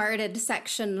guarded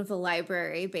section of the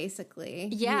library, basically.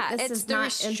 Yeah, this it's is the not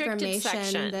restricted information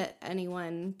section that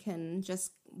anyone can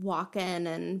just walk in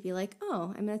and be like,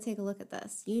 "Oh, I'm going to take a look at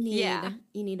this." You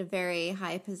need a very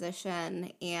high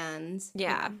position, and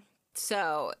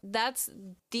So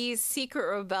these secret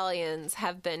rebellions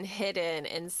have been hidden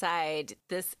inside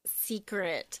this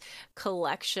secret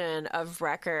collection of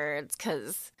records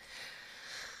because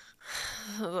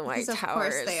the White Towers. Of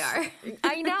course they are.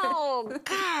 I know.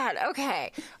 God.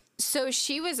 Okay. So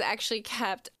she was actually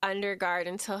kept under guard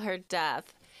until her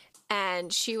death,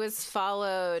 and she was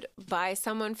followed by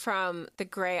someone from the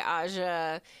Grey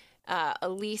Aja,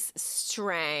 Elise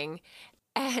Strang.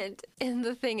 And in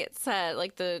the thing it said,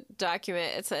 like the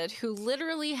document, it said, who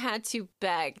literally had to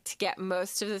beg to get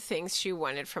most of the things she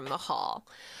wanted from the hall.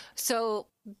 So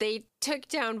they took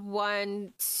down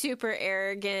one super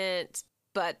arrogant,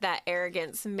 but that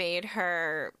arrogance made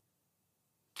her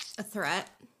a threat.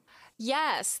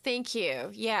 Yes, thank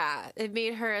you. Yeah, it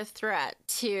made her a threat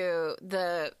to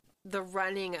the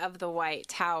running of the White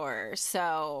Tower.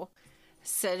 So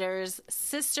sisters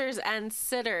and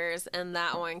sitters, and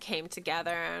that one came together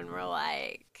and were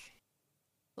like,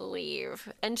 leave.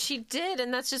 And she did,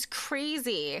 and that's just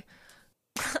crazy.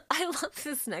 I love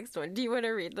this next one. Do you want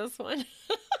to read this one?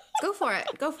 Go for it.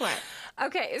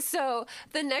 Okay, so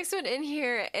the next one in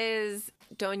here is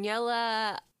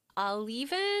Doniela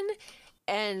Aliven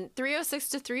and 306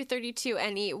 to 332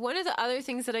 NE. One of the other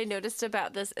things that I noticed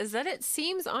about this is that it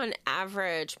seems on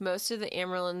average most of the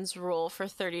Amerlins rule for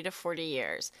 30 to 40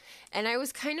 years. And I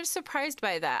was kind of surprised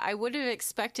by that. I would have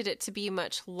expected it to be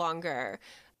much longer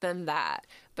than that.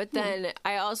 But then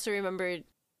I also remembered,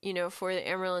 for the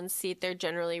Amerlin seat, they're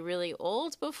generally really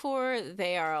old before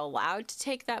they are allowed to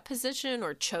take that position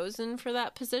or chosen for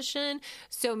that position.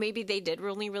 So maybe they did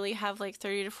really have like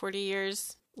 30 to 40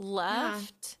 years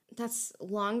left. Yeah, that's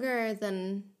longer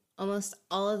than almost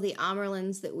all of the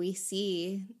Amerlins that we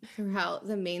see throughout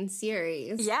the main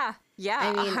series. Yeah,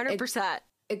 I mean, 100%.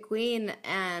 Egwene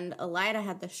and Elaida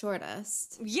had the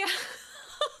shortest. Yeah.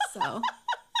 So.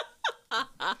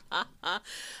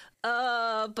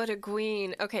 But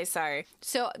Egwene. Okay, sorry.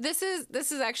 So this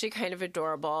is actually kind of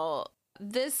adorable.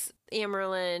 This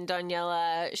Amerlin,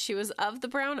 Doniela, she was of the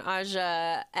Brown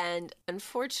Aja, and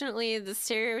unfortunately the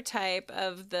stereotype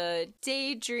of the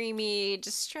daydreamy,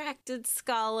 distracted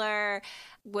scholar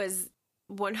was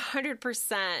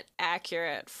 100%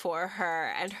 accurate for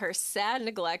her, and her sad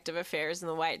neglect of affairs in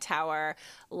the White Tower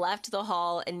left the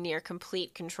hall in near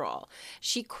complete control.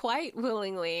 She quite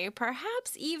willingly,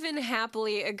 perhaps even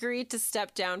happily, agreed to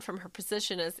step down from her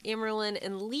position as Amerlin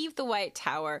and leave the White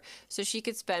Tower so she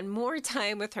could spend more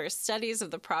time with her studies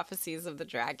of the prophecies of the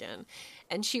dragon.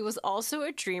 And she was also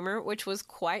a dreamer, which was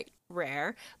quite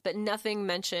rare, but nothing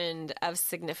mentioned of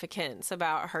significance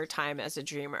about her time as a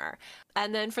dreamer.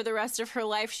 And then for the rest of her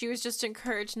life, she was just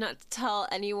encouraged not to tell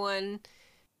anyone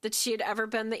that she had ever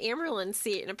been the Amyrlin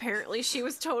seat, and apparently she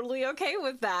was totally okay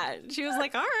with that. She was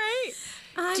like, all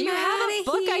right, do you have a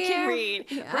book I can read?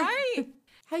 Yeah. Right?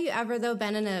 Have you ever, though,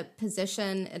 been in a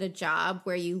position at a job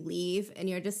where you leave and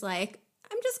you're just like,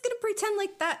 I'm just going to pretend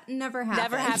like that never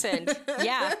happened. Never happened.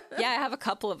 Yeah. Yeah, I have a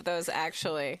couple of those,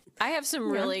 actually. I have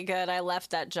some really good I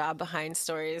left that job behind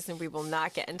stories, and we will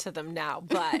not get into them now.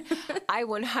 But I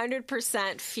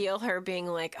 100% feel her being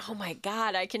like, oh, my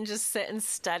God, I can just sit and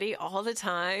study all the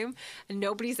time, and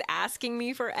nobody's asking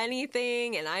me for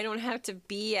anything, and I don't have to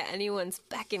be at anyone's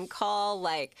beck and call.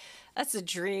 Like, that's a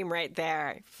dream right there.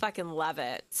 I fucking love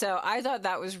it. So I thought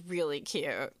that was really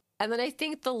cute. And then I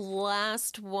think the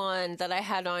last one that I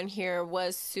had on here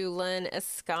was Sulan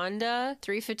Iskanda,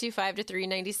 355 to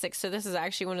 396. So this is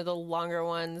actually one of the longer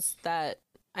ones that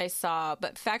I saw.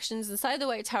 But factions inside the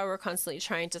White Tower were constantly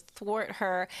trying to thwart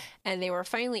her, and they were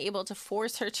finally able to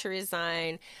force her to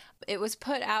resign. It was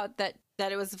put out that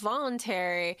it was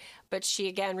voluntary, but she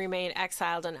again remained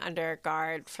exiled and under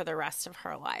guard for the rest of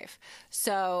her life.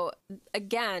 So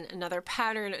again, another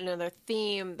pattern, another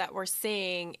theme that we're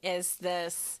seeing is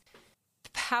this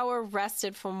power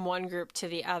wrested from one group to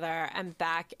the other and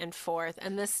back and forth.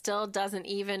 And this still doesn't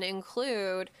even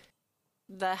include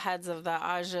the heads of the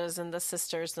Ajas and the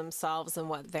sisters themselves and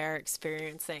what they're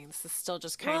experiencing. This is still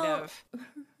just kind of...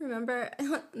 Remember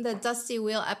the Dusty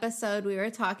Wheel episode, we were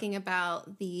talking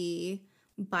about the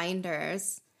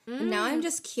binders. And now I'm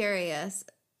just curious,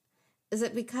 is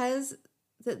it because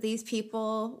that these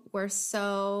people were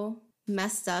so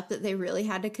messed up that they really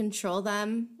had to control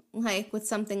them, like with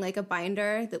something like a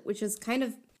binder, which is kind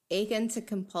of akin to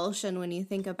compulsion when you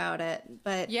think about it?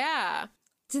 But yeah.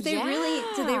 Did they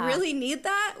really need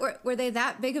that? Or were they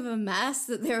that big of a mess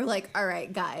that they were like, all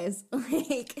right, guys,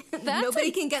 like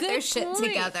nobody can get their shit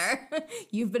together.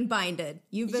 You've been binded.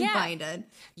 You've been binded.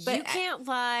 But you can't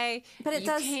lie. But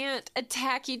you can't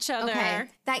attack each other. Okay,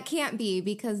 that can't be,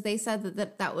 because they said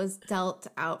that was dealt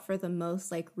out for the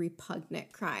most like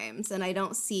repugnant crimes. And I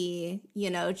don't see,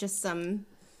 just some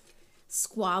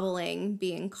squabbling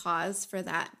being caused for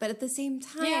that. But at the same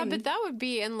time. Yeah, but that would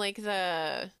be in like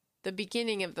the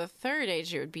beginning of the Third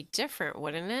Age. It would be different,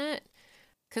 wouldn't it?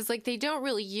 Because like they don't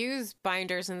really use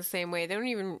binders in the same way. They don't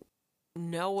even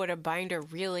know what a binder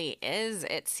really is,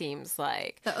 it seems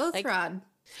like. The oath rod.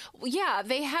 Yeah,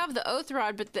 they have the oath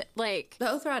rod, but the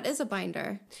oath rod is a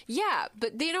binder. Yeah,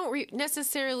 but they don't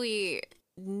necessarily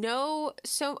know.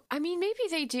 So, I mean, maybe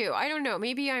they do. I don't know.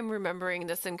 Maybe I'm remembering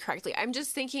this incorrectly. I'm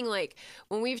just thinking like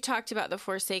when we've talked about the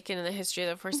Forsaken and the history of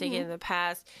the Forsaken in the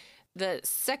past, the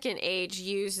Second Age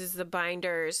uses the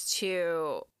binders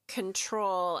to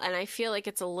control, and I feel like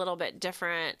it's a little bit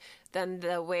different than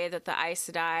the way that the Aes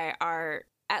Sedai are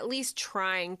at least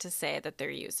trying to say that they're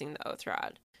using the oath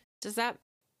rod. Does that...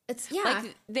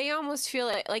 Like, they almost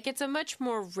feel like it's a much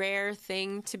more rare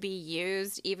thing to be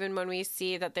used, even when we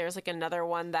see that there's like another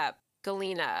one that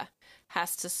Galena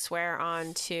has to swear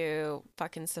on to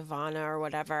fucking Savannah or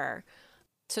whatever.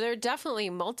 So there are definitely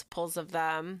multiples of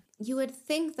them. You would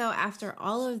think, though, after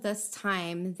all of this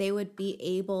time, they would be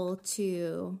able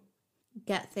to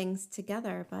get things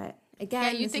together. But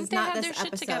again, you think they have their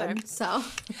shit together. So,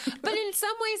 but in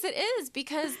some ways it is,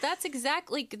 because that's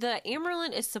exactly, the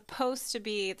Amyrlin is supposed to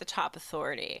be the top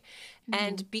authority.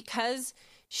 And because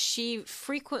she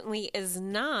frequently is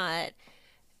not,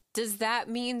 does that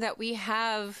mean that we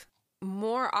have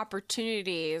more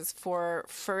opportunities for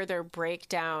further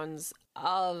breakdowns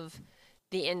of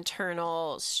the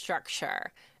internal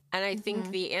structure? And I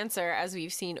think the answer, as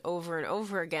we've seen over and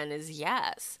over again, is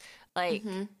yes. Like,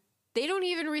 they don't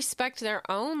even respect their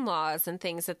own laws and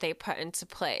things that they put into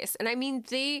place. And I mean,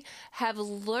 they have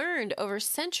learned over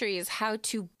centuries how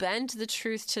to bend the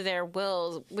truth to their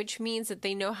will, which means that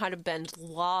they know how to bend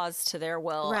laws to their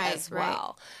will as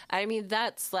well. I mean,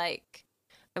 that's like...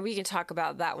 And we can talk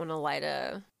about that when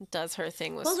Elida does her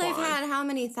thing with Swan. Well, they've had how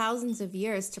many thousands of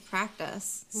years to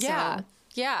practice? So.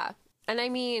 Yeah. And I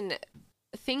mean,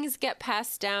 things get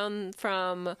passed down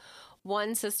from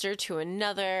one sister to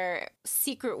another,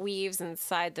 secret weaves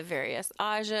inside the various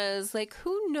Ajas. Like,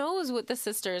 who knows what the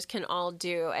sisters can all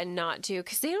do and not do,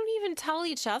 because they don't even tell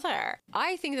each other.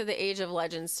 I think that the Age of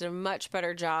Legends did a much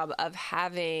better job of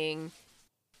having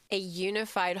a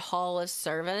unified hall of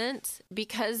servants,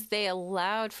 because they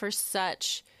allowed for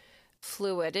such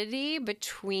fluidity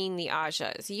between the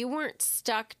Ajas. You weren't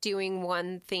stuck doing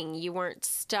one thing. You weren't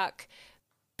stuck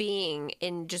being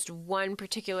in just one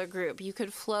particular group. You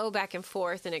could flow back and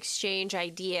forth and exchange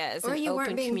ideas, or and you open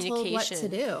weren't being communication.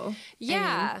 Told what to do.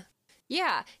 Yeah.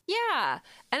 Yeah, yeah.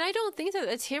 And I don't think that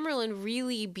the Tamerlane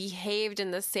really behaved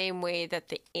in the same way that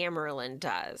the Amerlin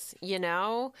does, you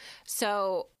know?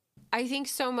 So I think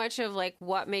so much of like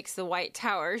what makes the White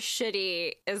Tower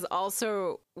shitty is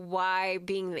also why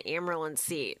being the Amerlin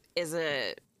seat is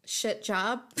a shit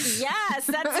job. Yes,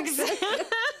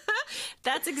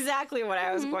 that's exactly what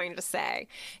I was going to say.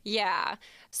 Yeah.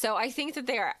 So I think that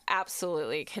they are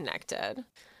absolutely connected.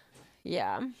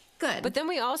 Yeah. Good. But then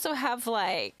we also have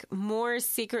like more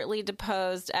secretly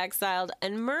deposed, exiled,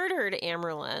 and murdered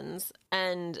Amerlins.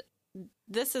 And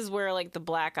this is where like the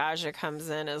Black Aja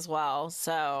comes in as well.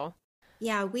 So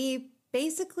yeah, we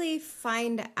basically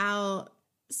find out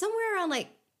somewhere around like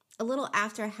a little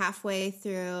after halfway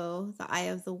through the Eye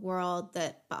of the World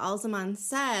that Ba'alzamon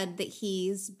said that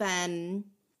he's been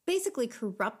basically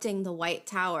corrupting the White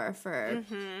Tower for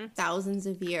thousands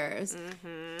of years.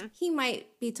 He might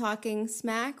be talking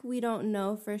smack. We don't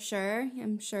know for sure.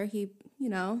 I'm sure he,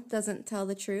 doesn't tell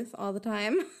the truth all the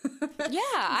time. Yeah,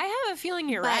 I have a feeling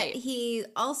you're right. But he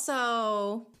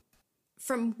also,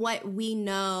 from what we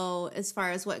know as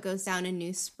far as what goes down in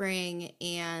New Spring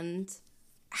and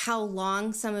how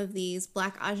long some of these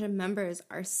Black Aja members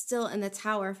are still in the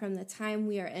tower from the time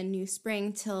we are in New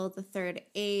Spring till the Third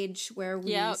Age, where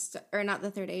we or not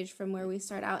the Third Age, from where we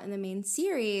start out in the main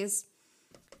series.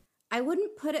 I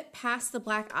wouldn't put it past the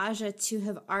Black Aja to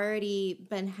have already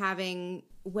been having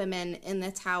women in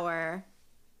the tower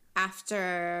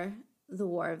after the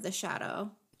War of the Shadow.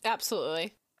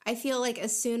 Absolutely. I feel like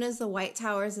as soon as the White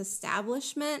Tower's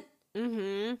establishment,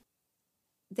 they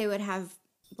would have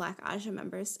Black Aja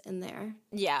members in there.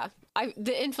 Yeah,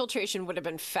 the infiltration would have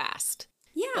been fast.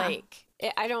 Yeah, like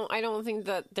I don't think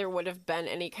that there would have been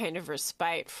any kind of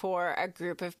respite for a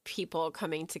group of people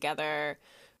coming together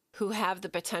who have the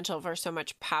potential for so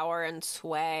much power and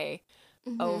sway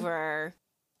over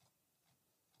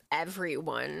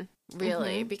everyone,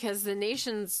 really, because the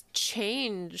nations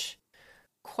change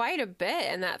quite a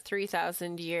bit in that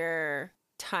 3,000 year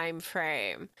time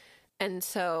frame, and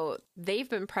so they've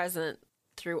been present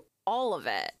through all of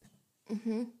it,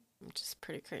 which is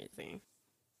pretty crazy.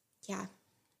 Yeah.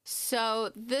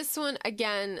 So this one,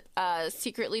 again,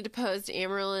 secretly deposed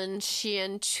Amerlin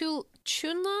Xian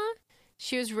Chunla.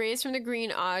 She was raised from the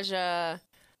Green Aja.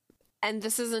 And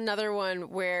this is another one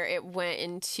where it went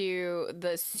into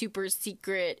the super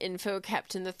secret info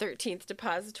kept in the 13th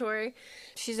Depository.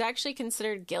 She's actually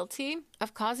considered guilty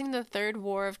of causing the Third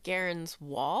War of Garen's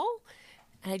Wall.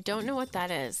 And I don't know what that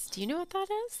is. Do you know what that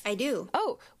is? I do.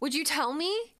 Oh, would you tell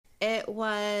me?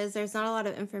 There's not a lot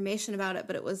of information about it,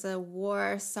 but it was a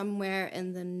war somewhere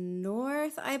in the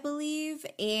north, I believe.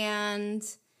 And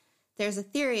there's a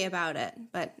theory about it,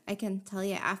 but I can tell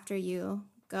you after you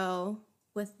go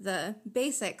with the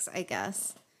basics, I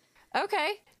guess.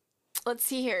 Okay. Let's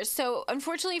see here. So,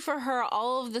 unfortunately for her,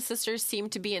 all of the sisters seem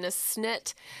to be in a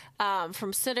snit,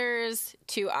 from sitters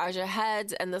to Aja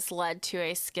heads, and this led to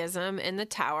a schism in the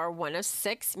tower, one of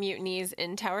 6 mutinies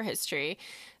in tower history.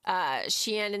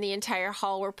 Xian and the entire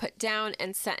hall were put down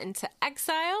and sent into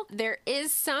exile. There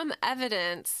is some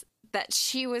evidence that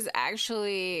she was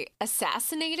actually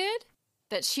assassinated,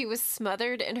 that she was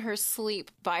smothered in her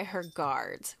sleep by her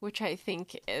guards, which I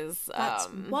think is... That's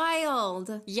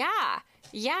wild. Yeah.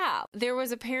 There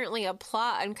was apparently a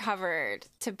plot uncovered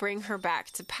to bring her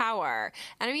back to power.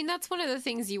 And I mean, that's one of the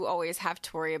things you always have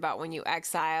to worry about when you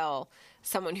exile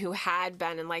someone who had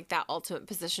been in like that ultimate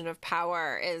position of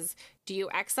power is, do you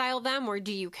exile them or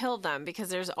do you kill them? Because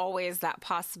there's always that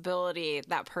possibility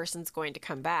that person's going to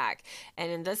come back.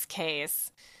 And in this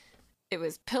case, it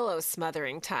was pillow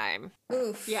smothering time.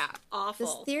 Oof. Yeah, awful.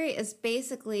 This theory is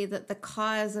basically that the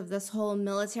cause of this whole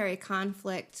military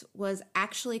conflict was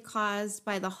actually caused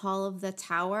by the Hall of the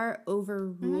Tower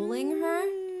overruling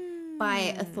her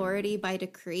by authority, by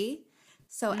decree.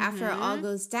 So after it all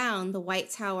goes down, the White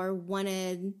Tower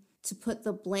wanted to put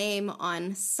the blame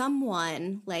on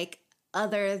someone, like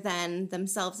other than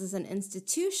themselves as an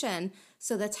institution.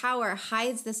 So the tower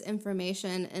hides this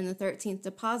information in the 13th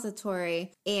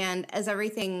Depository. And as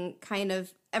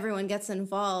everyone gets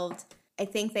involved, I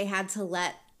think they had to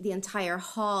let the entire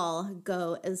hall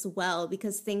go as well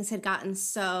because things had gotten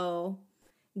so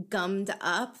gummed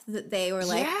up that they were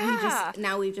like,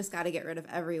 we've just got to get rid of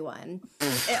everyone.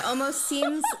 It almost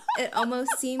seems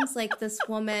like this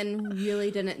woman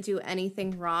really didn't do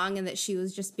anything wrong and that she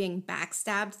was just being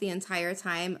backstabbed the entire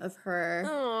time of her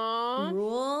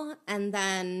rule. And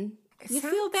then you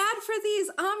feel bad for these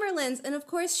Amerlins. And of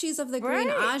course she's of the Green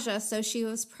Aja, so she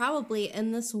was probably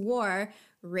in this war,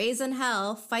 raising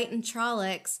hell, fighting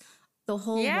Trollocs The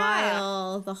whole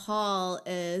while the Hall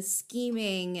is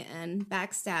scheming and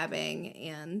backstabbing,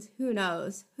 and who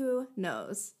knows?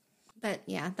 But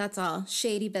yeah, that's all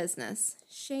shady business.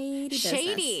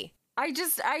 Shady. I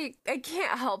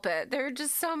can't help it. There are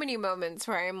just so many moments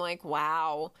where I'm like,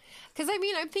 wow. Because, I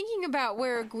mean, I'm thinking about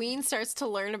where Egwene starts to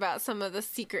learn about some of the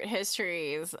secret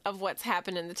histories of what's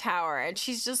happened in the tower. And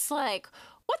she's just like,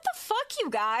 what the fuck, you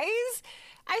guys?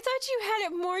 I thought you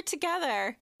had it more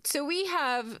together. So we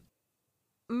have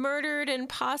murdered and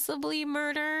possibly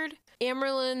murdered.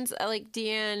 Amyrlin's, like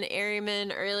Deanne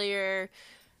Ariman earlier,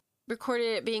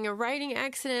 recorded it being a writing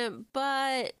accident,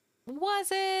 but was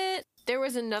it? There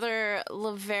was another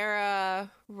Lavera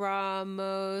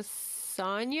Ramosanya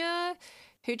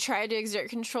who tried to exert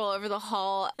control over the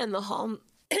Hall, and the Hall,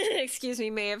 excuse me,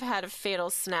 may have had a fatal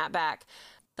snapback.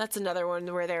 That's another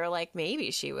one where they were like,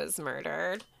 maybe she was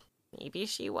murdered. Maybe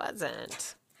she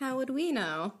wasn't. How would we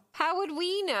know?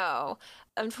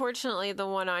 Unfortunately, the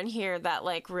one on here that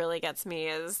like really gets me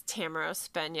is Tamara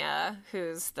Ospenya,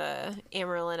 who's the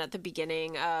Amyrlin at the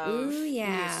beginning of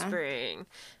New Spring.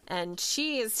 And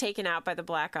she is taken out by the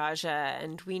Black Aja,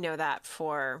 and we know that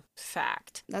for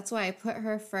fact. That's why I put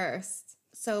her first.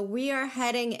 So we are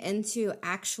heading into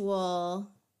actual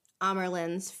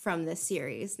Amyrlins from this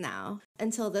series now.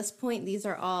 Until this point, these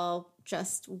are all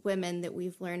just women that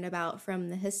we've learned about from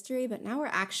the history, but now we're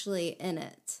actually in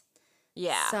it.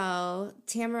 Yeah. So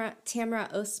Tamara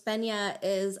Ospenya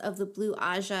is of the Blue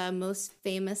Aja, most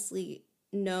famously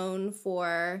known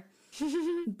for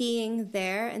being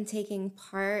there and taking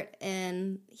part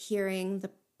in hearing the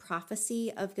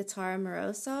prophecy of Guitarra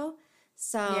Moroso.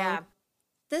 So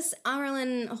this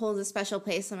Amyrlin holds a special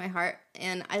place in my heart,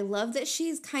 and I love that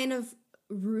she's kind of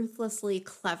ruthlessly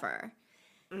clever.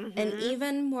 Mm-hmm. And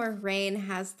even Moiraine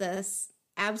has this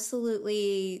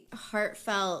absolutely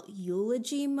heartfelt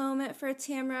eulogy moment for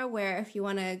Tamara, where if you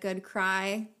want a good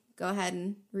cry, go ahead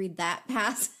and read that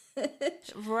passage.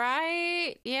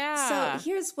 Right, yeah. So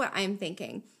here's what I'm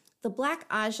thinking. The Black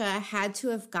Aja had to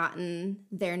have gotten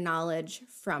their knowledge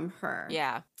from her.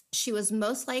 Yeah. She was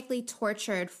most likely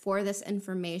tortured for this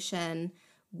information,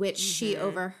 which she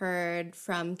overheard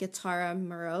from Guitarra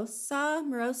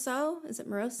Moroso? Is it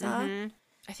Moroso? Mm-hmm.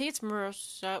 I think it's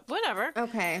Moroso. Whatever.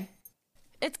 Okay.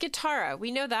 It's Guitarra.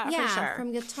 We know that for sure. Yeah,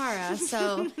 from Guitarra.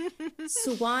 So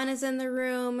Siuan is in the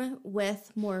room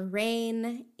with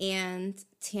Moiraine and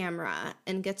Tamara.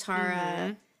 And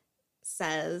Guitarra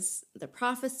says the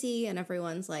prophecy, and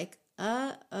everyone's like,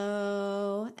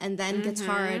 uh-oh. And then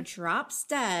Guitarra drops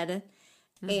dead,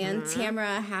 and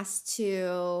Tamara has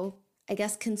to, I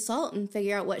guess, consult and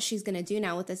figure out what she's going to do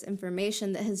now with this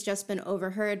information that has just been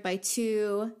overheard by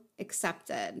two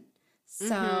accepted.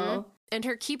 So... And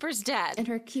her keeper's dead. And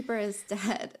her keeper is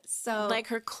dead. So, like,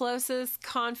 her closest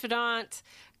confidant,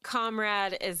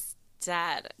 comrade is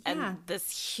dead. Yeah. And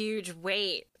this huge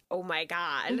weight. Oh my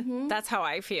God. That's how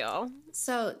I feel.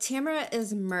 So Tamara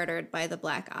is murdered by the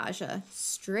Black Aja.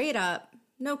 Straight up.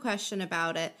 No question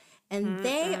about it. And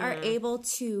they are able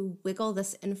to wiggle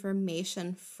this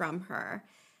information from her.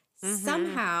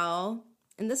 Somehow,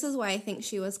 and this is why I think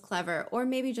she was clever, or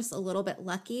maybe just a little bit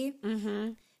lucky,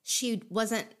 she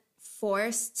wasn't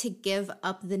forced to give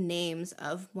up the names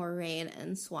of Moiraine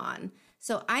and Siuan.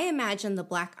 So I imagine the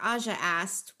Black Aja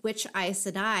asked which Aes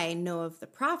Sedai know of the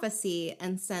prophecy,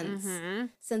 and since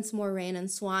Moiraine and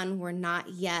Siuan were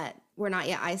not yet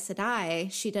Aes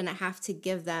Sedai, she didn't have to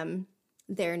give them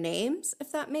their names,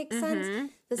 if that makes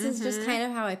sense. This is just kind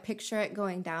of how I picture it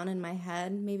going down in my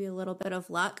head, maybe a little bit of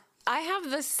luck. I have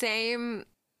the same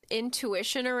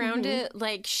intuition around it.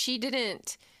 Like, she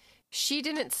didn't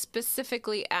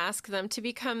specifically ask them to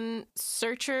become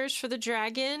searchers for the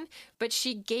dragon, but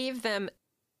she gave them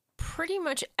pretty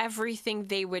much everything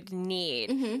they would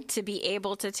need to be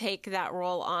able to take that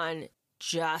role on,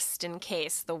 just in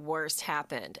case the worst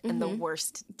happened. And the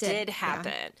worst did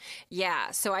happen.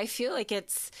 Yeah. So I feel like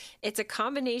it's a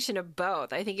combination of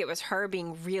both. I think it was her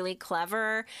being really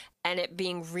clever and it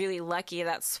being really lucky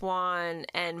that Siuan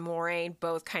and Moiraine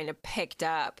both kind of picked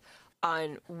up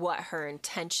on what her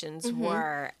intentions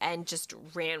were and just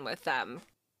ran with them,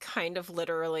 kind of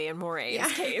literally in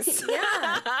Moraine's case.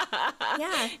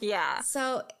 Yeah.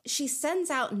 So she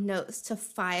sends out notes to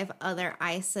 5 other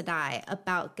Aes Sedai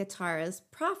about Guitarra's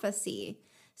prophecy.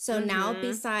 So now,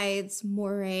 besides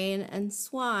Moiraine and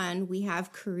Siuan, we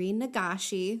have Kareen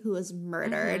Nagashi, who was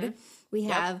murdered. We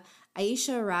have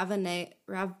Aisha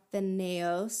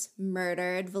Ravneos,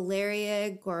 murdered. Valeria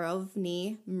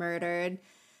Gorovny, murdered.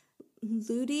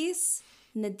 Ludis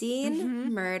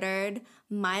Nadine, murdered.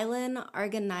 Mylan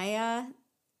Arganaya,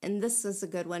 and this is a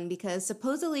good one because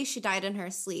supposedly she died in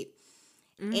her sleep.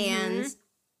 And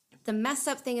the messed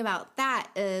up thing about that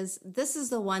is this is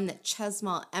the one that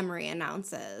Chesmal Emery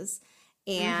announces.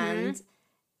 And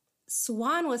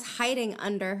Siuan was hiding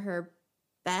under her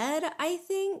bed, I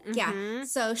think. Yeah.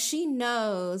 So she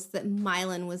knows that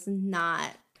Mylan was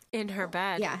not in her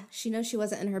bed. Yeah. She knows she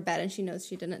wasn't in her bed, and she knows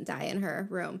she didn't die in her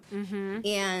room.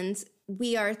 And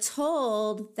we are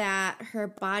told that her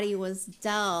body was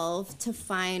delved to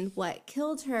find what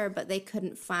killed her, but they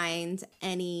couldn't find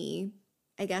any,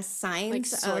 I guess,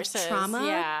 signs of trauma.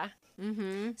 Yeah.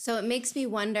 So it makes me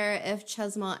wonder if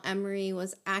Chesmal Emery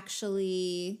was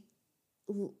actually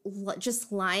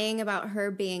just lying about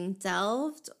her being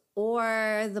delved,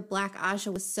 or the Black Aja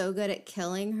was so good at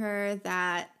killing her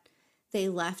that they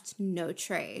left no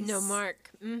trace. No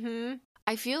mark.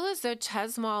 I feel as though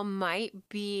Chesmal might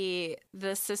be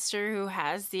the sister who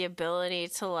has the ability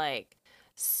to, like,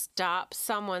 stop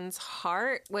someone's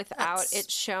heart without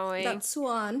it showing. That's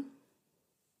Siuan.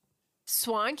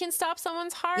 Siuan can stop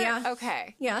someone's heart? Yeah.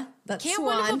 Okay. Yeah, that's Can't Siuan.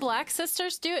 one of the Black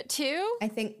sisters do it too? I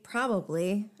think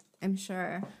probably. I'm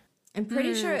sure. I'm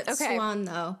pretty sure it's Siuan,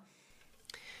 though.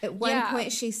 At one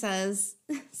point, she says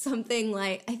something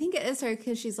like, I think it is her,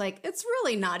 because she's like, it's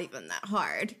really not even that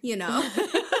hard, you know?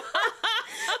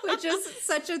 Which is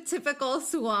such a typical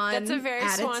Siuan That's a very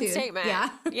attitude. Siuan statement. Yeah.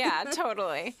 Yeah,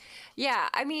 totally. Yeah,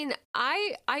 I mean,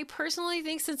 I personally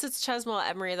think since it's Chesmal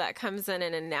Emery that comes in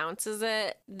and announces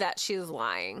it, that she's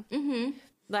lying.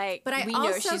 Like, But we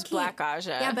know she's Black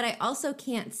Aja. Yeah, but I also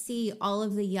can't see all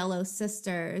of the Yellow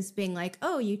Sisters being like,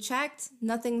 oh, you checked?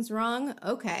 Nothing's wrong?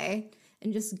 Okay.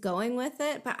 And just going with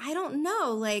it. But I don't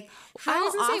know. Like, how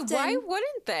often... say, why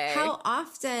wouldn't they? How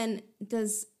often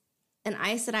does an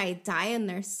Aes Sedai die in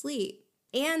their sleep?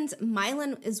 And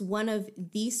Mylan is one of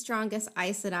the strongest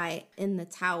Aes Sedai in the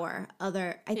tower. I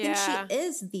think she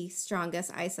is the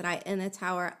strongest Aes Sedai in the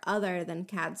tower other than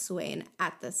Cadsuane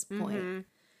at this point.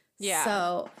 Yeah.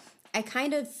 So I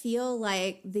kind of feel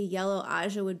like the Yellow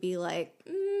Aja would be like,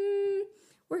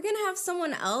 we're going to have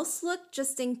someone else look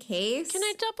just in case. Can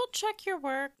I double check your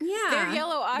work? Yeah. They're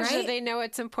Yellow Aja. Right? They know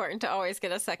it's important to always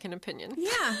get a second opinion.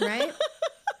 Yeah, right?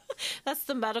 That's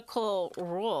the medical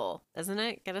rule, isn't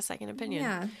it? Get a second opinion.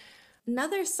 Yeah.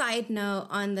 Another side note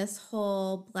on this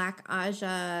whole Black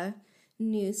Aja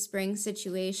New Spring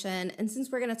situation, and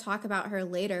since we're going to talk about her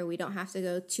later, we don't have to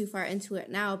go too far into it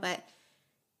now, but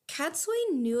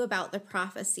Cadsuane knew about the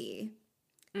prophecy.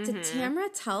 Did Tamara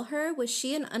tell her? Was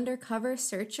she an undercover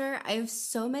searcher? I have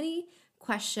so many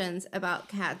questions about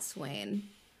Cadsuane.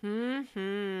 Maybe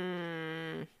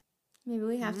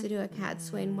we have to do a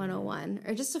Cadsuane 101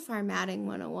 or just a Farmatting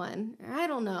 101. Or I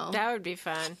don't know. That would be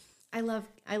fun. I love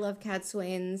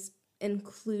Cadsuane's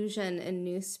inclusion in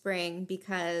New Spring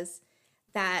because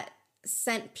that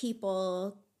sent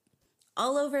people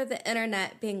all over the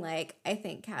internet being like, I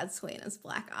think Cadsuane is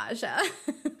Black Aja.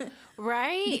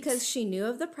 Right? Because she knew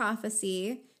of the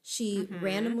prophecy. She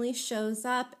randomly shows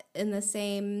up in the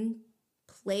same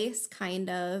place, kind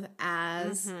of,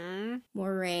 as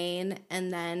Moiraine,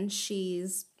 and then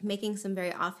she's making some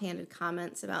very offhanded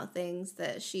comments about things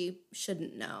that she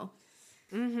shouldn't know.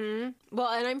 Well,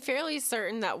 and I'm fairly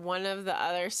certain that one of the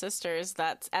other sisters,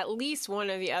 that's at least one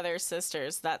of the other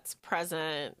sisters that's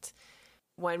present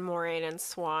when Moiraine and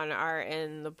Siuan are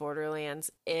in the Borderlands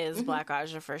is Black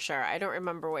Aja for sure. I don't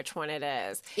remember which one it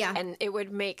is. Yeah. And it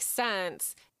would make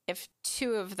sense if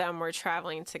two of them were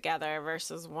traveling together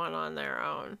versus one on their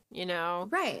own, you know?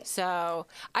 Right. So,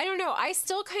 I don't know. I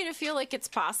still kind of feel like it's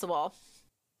possible.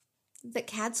 That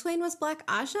Cadsuane was Black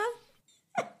Aja?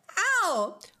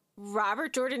 Ow!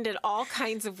 Robert Jordan did all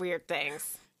kinds of weird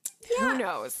things. Yeah, who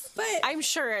knows? but I'm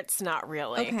sure it's not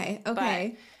really. Okay.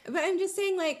 But I'm just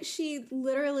saying, like, she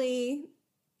literally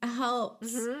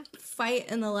helps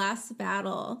fight in the last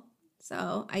battle.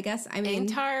 So I guess, I mean...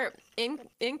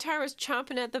 Ingtar was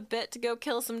chomping at the bit to go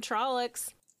kill some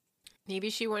Trollocs. Maybe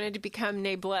she wanted to become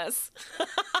Nameless.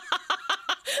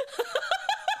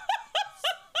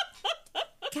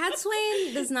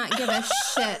 Cadsuane does not give a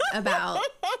shit about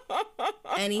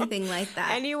anything like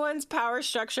that. Anyone's power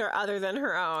structure other than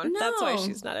her own. No. That's why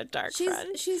she's not a dark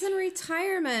friend. She's in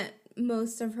retirement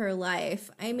most of her life.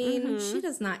 I mean, she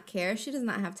does not care. She does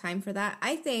not have time for that.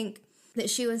 I think that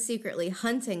she was secretly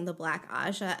hunting the Black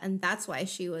Aja, and that's why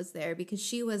she was there, because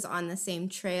she was on the same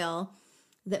trail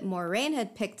that Moiraine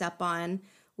had picked up on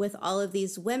with all of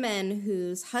these women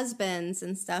whose husbands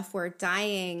and stuff were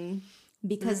dying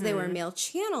because they were male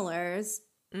channelers.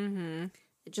 It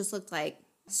just looked like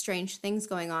strange things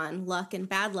going on, luck and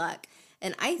bad luck.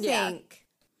 And I think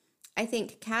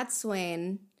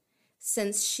Cadsuane,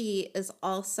 since she is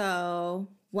also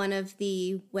one of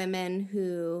the women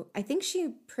who, I think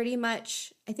she's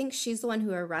the one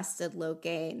who arrested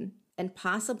Logain and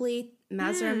possibly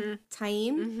Mazrim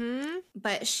Taim.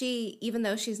 But she, even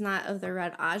though she's not of the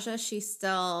Red Aja, she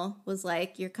still was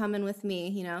like, you're coming with me,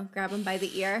 you know, grab him by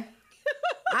the ear.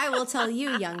 I will tell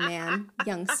you, young man,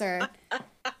 young sir.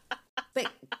 But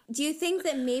do you think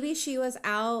that maybe she was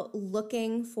out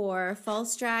looking for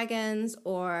false dragons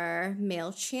or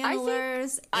male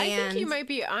channelers? I think you might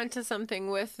be onto something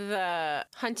with the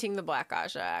hunting the Black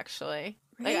Aja, actually.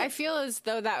 Right? Like, I feel as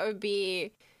though that would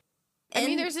be... I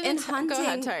mean, there's hunting, go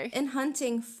ahead, sorry. In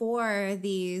hunting for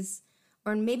these,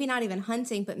 or maybe not even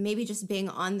hunting, but maybe just being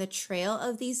on the trail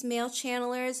of these male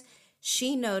channelers,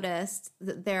 she noticed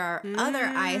that there are other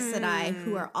Aes Sedai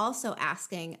who are also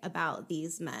asking about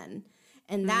these men.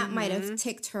 And that might have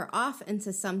ticked her off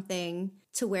into something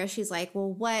to where she's like,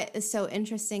 well, what is so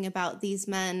interesting about these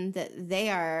men that they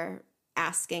are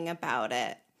asking about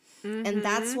it? And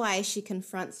that's why she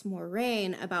confronts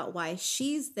Moiraine about why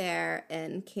she's there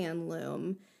in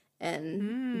Canloom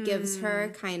and gives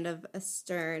her kind of a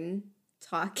stern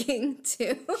talking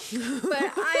to.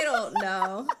 But I don't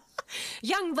know.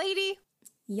 Young lady,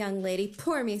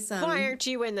 pour me some. Why aren't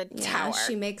you in the tower?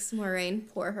 She makes Moiraine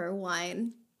pour her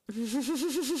wine.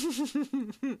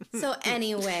 So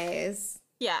anyways.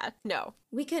 Yeah, no.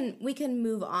 We can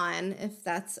move on if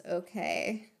that's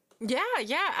okay.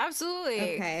 Yeah,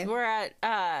 absolutely. Okay. We're at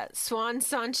Siuan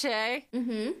Sanche.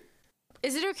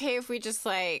 Is it okay if we just,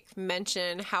 like,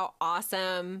 mention how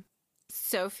awesome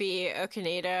Sophie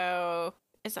Okonedo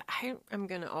is? I'm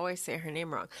going to always say her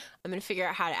name wrong. I'm going to figure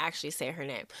out how to actually say her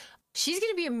name. She's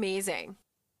going to be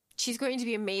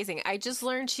amazing. I just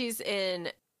learned she's in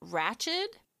Ratched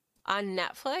on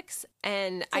Netflix,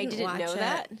 and I didn't know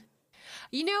that.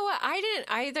 You know what? I didn't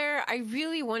either. I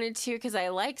really wanted to because I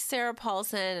like Sarah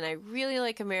Paulson and I really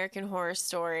like American Horror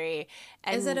Story.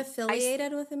 And is it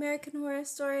affiliated with American Horror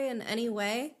Story in any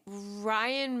way?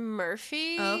 Ryan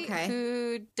Murphy,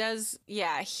 who does,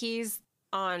 he's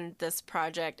on this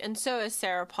project. And so is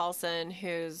Sarah Paulson,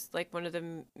 who's like one of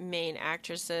the main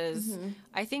actresses.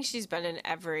 I think she's been in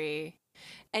every...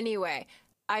 Anyway,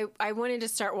 I wanted to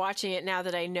start watching it now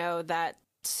that I know that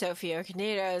Sophie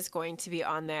Okonedo is going to be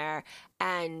on there.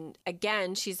 And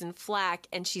again, she's in Flack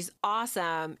and she's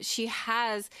awesome. She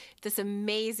has this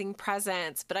amazing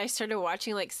presence, but I started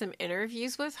watching like some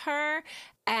interviews with her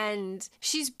and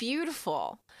she's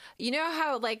beautiful. You know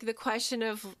how like the question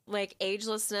of like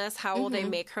agelessness, how will they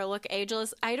make her look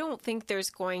ageless? I don't think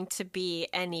there's going to be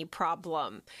any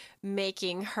problem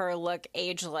making her look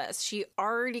ageless. She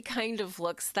already kind of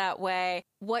looks that way.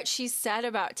 What she said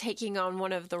about taking on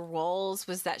one of the roles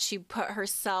was that she put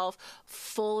herself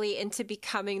fully into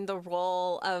becoming the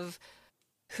role of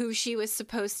who she was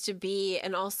supposed to be,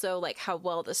 and also like how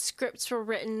well the scripts were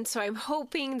written. So I'm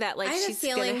hoping that like she's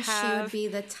gonna have... she would be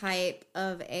the type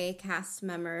of a cast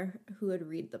member who would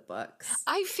read the books.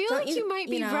 I feel like you might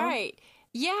be right.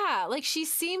 Yeah, like she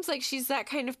seems like she's that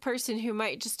kind of person who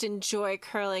might just enjoy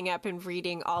curling up and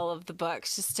reading all of the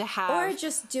books just to have... Or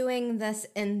just doing this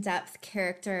in-depth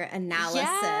character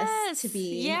analysis to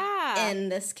be in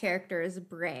this character's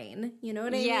brain. You know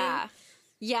what I mean?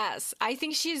 Yes, I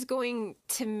think she's going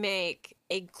to make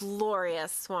a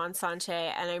glorious Siuan Sanche,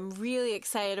 and I'm really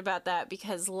excited about that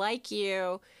because, like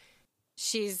you,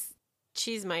 she's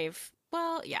my...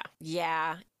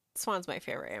 Siuan's my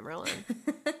favorite Amyrlin.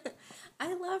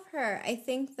 I love her. I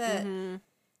think that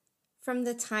from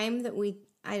the time that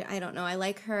I don't know, I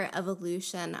like her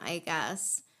evolution, I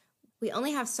guess. We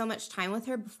only have so much time with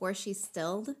her before she's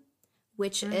stilled,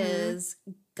 which is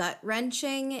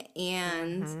gut-wrenching,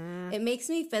 and it makes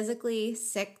me physically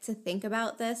sick to think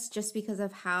about this just because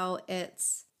of how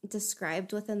it's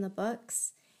described within the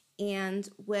books. And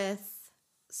with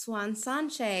Siuan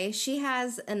Sanche, she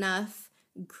has enough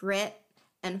grit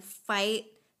and fight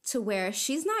to where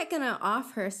she's not going to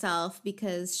off herself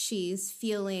because she's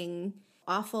feeling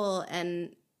awful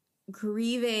and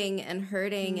grieving and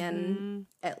hurting and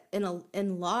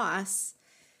in loss.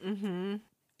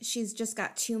 She's just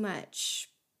got too much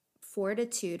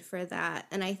fortitude for that.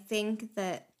 And I think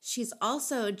that she's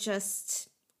also just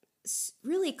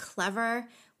really clever.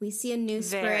 We see a New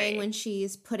Spring when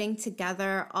she's putting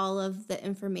together all of the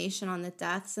information on the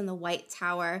deaths in the White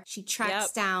Tower. She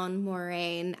tracks down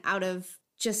Moiraine out of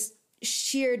just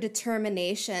sheer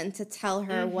determination to tell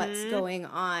her what's going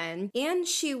on. And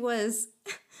she was,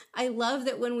 I love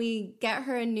that when we get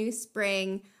her a New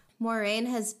Spring, Moiraine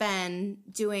has been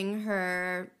doing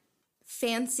her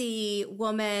fancy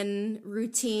woman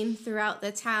routine throughout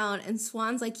the town, and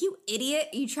Siuan's like, you idiot,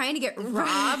 are you trying to get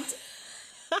robbed?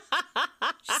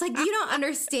 She's like, you don't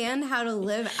understand how to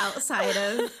live outside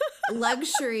of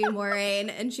luxury,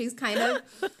 Moiraine. And she's kind of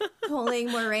pulling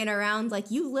Moiraine around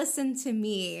like, you listen to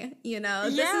me,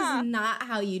 this is not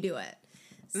how you do it.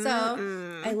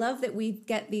 So I love that we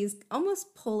get these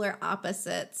almost polar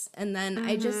opposites. And then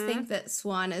I just think that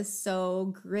Siuan is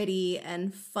so gritty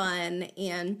and fun,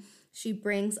 and she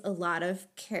brings a lot of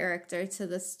character to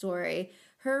the story.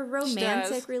 Her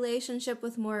romantic relationship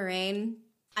with Moiraine,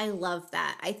 I love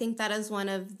that. I think that is one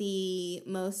of the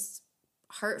most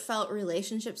heartfelt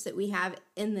relationships that we have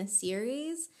in the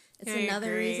series. It's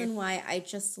another reason why I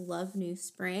just love New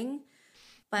Spring.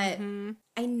 But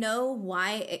I know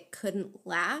why it couldn't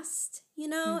last,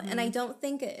 and I don't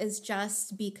think it is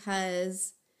just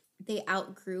because they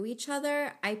outgrew each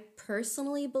other. I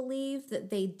personally believe that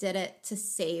they did it to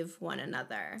save one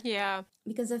another. Yeah.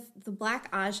 Because if the Black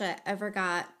Aja ever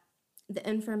got the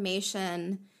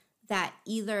information that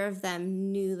either of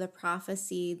them knew the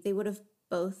prophecy, they would have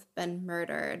both been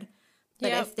murdered.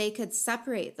 But if they could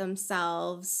separate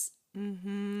themselves,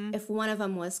 if one of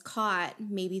them was caught,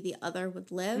 maybe the other would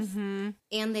live. And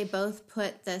they both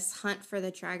put this hunt for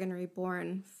the Dragon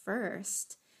Reborn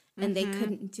first, and they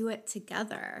couldn't do it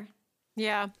together.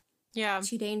 Yeah.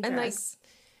 Too dangerous.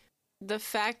 And the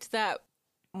fact that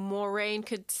Moiraine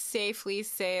could safely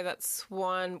say that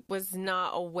Siuan was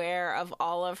not aware of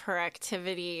all of her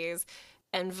activities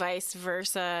and vice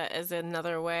versa is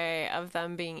another way of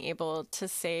them being able to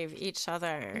save each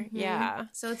other. Yeah.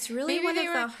 So it's really one of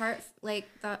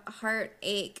the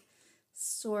heartache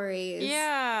stories.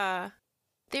 Yeah.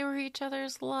 They were each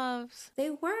other's loves. They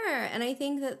were. And I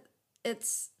think that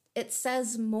it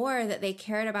says more that they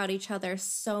cared about each other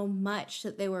so much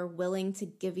that they were willing to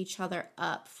give each other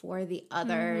up for the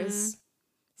other's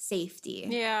safety.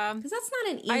 Yeah. Because that's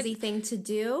not an easy thing to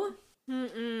do.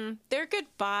 Their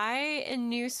goodbye in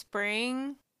New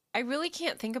Spring, I really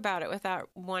can't think about it without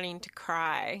wanting to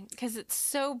cry because it's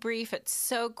so brief, it's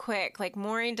so quick. Like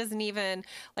Moiraine doesn't even,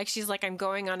 like she's like, I'm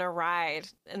going on a ride.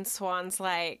 And Siuan's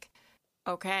like,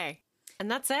 okay.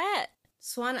 And that's it.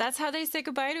 Siuan, that's how they say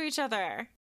goodbye to each other.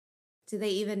 Do they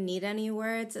even need any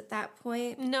words at that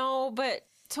point? No, but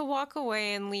to walk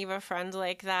away and leave a friend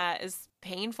like that is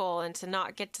painful, and to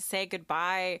not get to say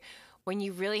goodbye when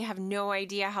you really have no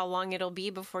idea how long it'll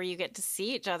be before you get to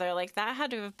see each other. Like that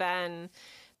had to have been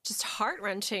just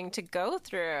heart-wrenching to go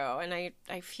through. And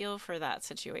I feel for that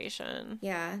situation.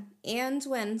 Yeah. And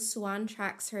when Siuan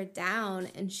tracks her down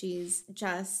and she's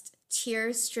just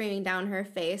tears streaming down her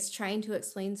face, trying to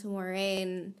explain to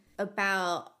Moiraine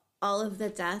about all of the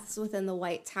deaths within the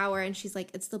White Tower. And she's like,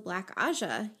 it's the Black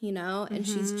Aja, and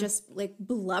she's just like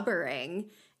blubbering.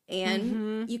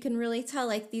 And you can really tell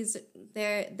like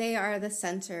they are the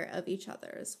center of each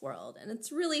other's world. And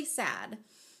it's really sad.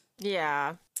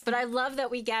 Yeah. But I love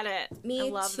that we get it. I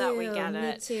love that we get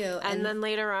it. Me too. And then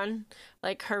later on,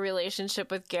 like her relationship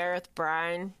with Gareth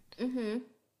Bryne.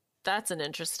 That's an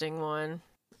interesting one.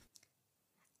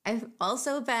 I've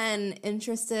also been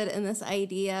interested in this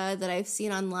idea that I've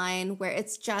seen online where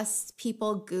it's just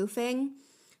people goofing,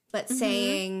 but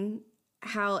saying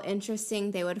how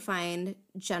interesting they would find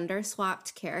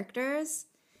gender-swapped characters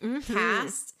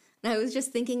cast. And I was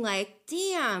just thinking like,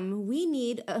 damn, we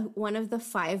need one of the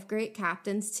 5 great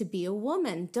captains to be a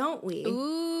woman, don't we?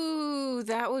 Ooh,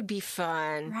 that would be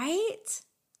fun. Right?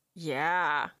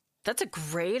 Yeah. That's a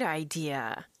great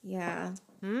idea. Yeah.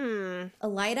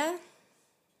 Elaida?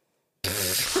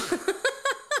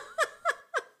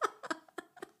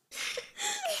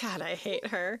 God, I hate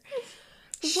her.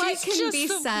 What can be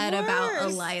said about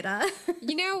Elaida?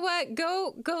 You know what?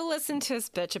 Go listen to us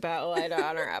bitch about Elaida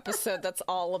on our episode that's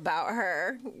all about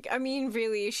her. I mean,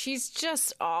 really, she's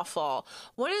just awful.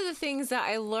 One of the things that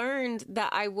I learned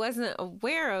that I wasn't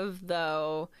aware of,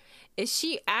 though, is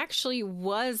she actually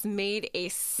was made a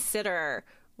sitter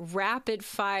rapid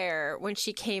fire when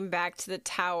she came back to the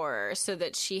tower so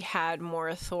that she had more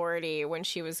authority when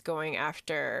she was going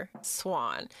after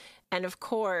Siuan. And of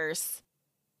course,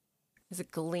 is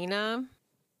it Galena?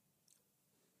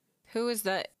 Who was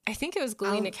that? I think it was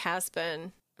Galena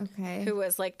Caspin. Okay. Who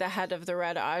was like the head of the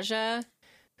Red Aja,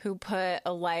 who put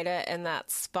Elaida in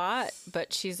that spot,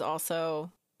 but she's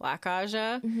also Black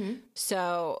Aja.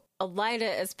 So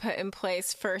Elaida is put in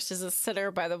place first as a sitter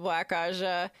by the Black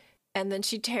Aja, and then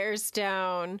she tears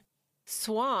down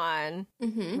Siuan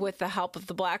with the help of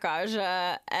the Black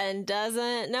Aja and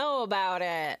doesn't know about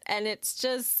it. And it's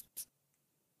just,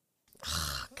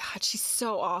 oh, God, she's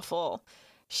so awful.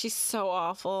 She's so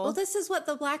awful. Well, this is what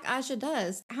the Black Aja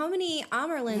does. How many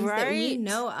Amyrlins that we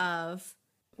know of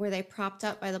were they propped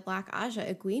up by the Black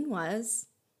Aja? Egwene was.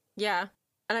 Yeah.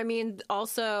 And I mean,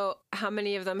 also, how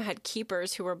many of them had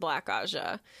keepers who were Black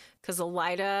Aja? Because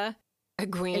Elida,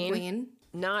 Egwene,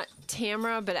 not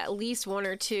Tamra, but at least one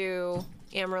or two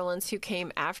Amyrlins who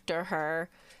came after her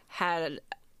had...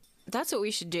 That's what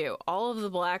we should do. All of the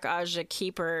Black Aja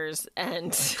keepers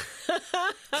and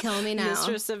Kill me now.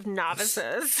 Mistress of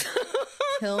Novices.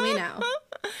 Kill me now.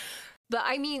 But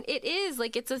I mean, it is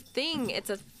like, it's a thing. It's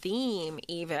a theme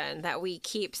even that we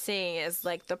keep seeing is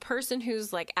like the person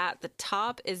who's like at the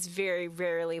top is very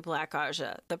rarely Black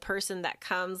Aja. The person that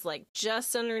comes like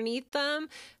just underneath them,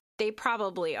 they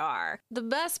probably are. The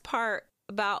best part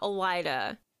about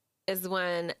Elida is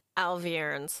when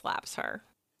Alviren slaps her.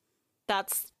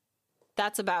 That's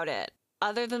about it.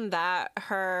 Other than that,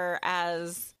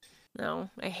 no,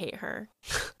 I hate her.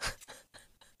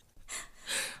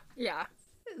 Yeah.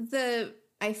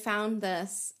 I found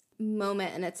this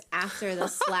moment and it's after the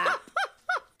slap.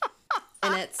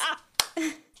 And it's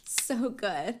so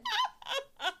good.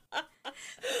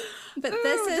 But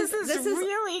this is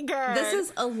really good. This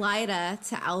is Elida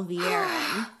to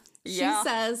Alviren. She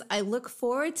says, I look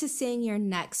forward to seeing your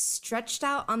neck stretched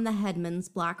out on the headman's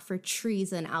block for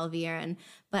treason, Alviren.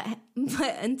 But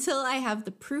until I have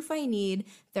the proof I need,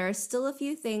 there are still a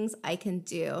few things I can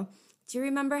do. Do you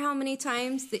remember how many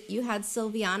times that you had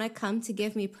Sylviana come to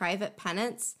give me private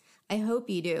penance? I hope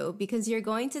you do, because you're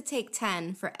going to take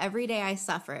 10 for every day I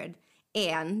suffered.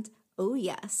 And, oh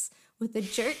yes, with a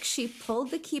jerk, she pulled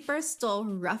the keeper's stole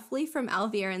roughly from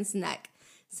Alviren's neck.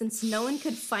 Since no one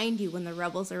could find you when the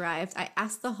rebels arrived, I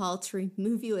asked the hall to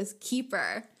remove you as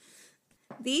keeper.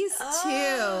 These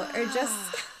two are just...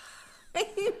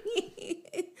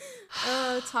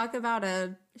 talk about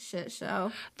a shit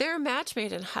show. They're a match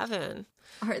made in heaven.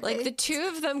 Are like they? The two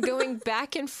of them going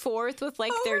back and forth with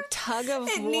like their tug of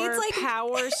war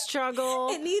power struggle.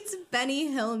 It needs Benny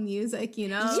Hill music, you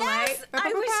know? Yes, right?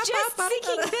 I was just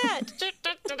thinking that.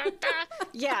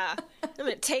 Yeah, I'm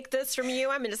gonna take this from you.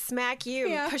 I'm gonna smack you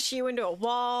and push you into a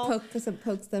wall.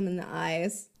 Pokes them in the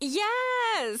eyes.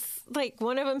 Yes, like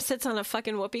one of them sits on a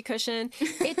fucking whoopee cushion.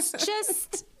 It's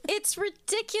just, it's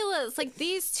ridiculous. Like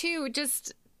these two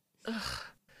just,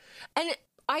 and.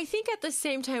 I think at the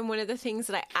same time, one of the things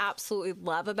that I absolutely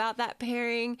love about that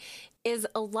pairing is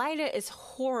Elida is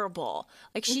horrible.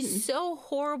 Like, she's so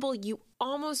horrible, you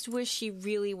almost wish she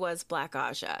really was Black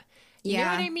Aja. You know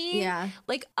what I mean? Yeah.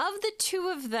 Like, of the two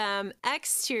of them,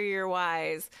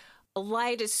 exterior-wise,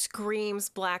 Elida screams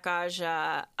Black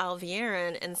Aja.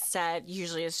 Alviren instead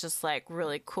usually is just like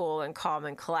really cool and calm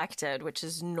and collected, which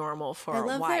is normal for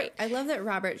a white. I love that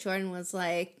Robert Jordan was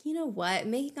like, you know what,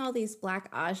 making all these Black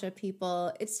Aja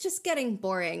people, it's just getting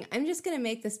boring. I'm just gonna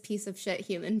make this piece of shit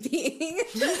human being.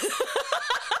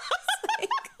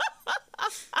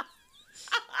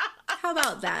 How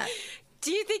about that?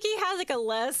 Do you think he has like a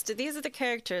list? These are the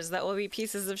characters that will be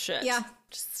pieces of shit. Yeah.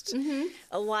 Just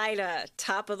Elida,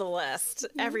 top of the list.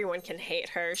 Everyone can hate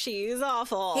her. She's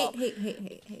awful.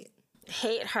 Hate.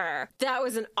 Hate her. That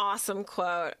was an awesome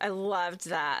quote. I loved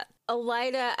that.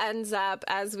 Elida ends up,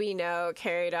 as we know,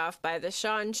 carried off by the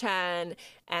Seanchan,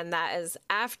 and that is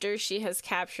after she has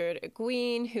captured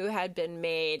Egwene, who had been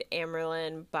made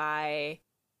Amyrlin by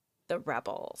the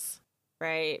rebels,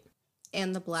 right?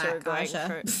 And the Black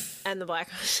Aja. And the Black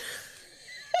Aja.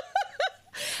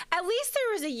 At least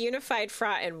there was a unified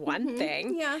front in one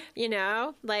thing. Yeah. You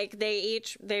know? Like,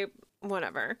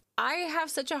 whatever. I have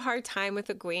such a hard time with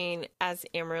Egwene as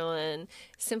Amyrlin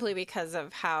simply because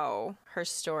of how her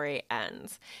story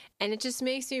ends. And it just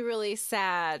makes me really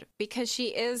sad because she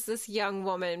is this young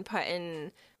woman put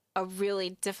in a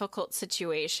really difficult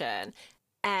situation.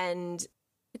 And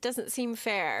it doesn't seem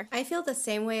fair. I feel the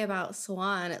same way about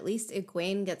Siuan. At least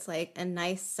Egwene gets like a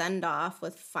nice send-off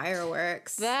with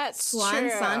fireworks. That's Siuan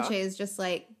true. Sanche is just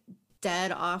like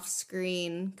dead off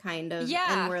screen, kind of.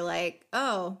 Yeah. And we're like,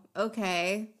 oh,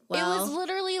 okay. Well, it was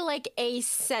literally like a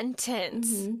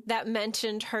sentence that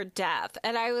mentioned her death.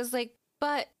 And I was like,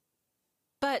 but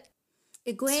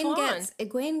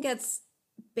Egwene gets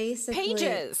basically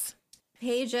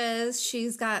pages.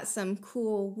 She's got some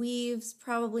cool weaves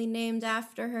probably named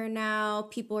after her now.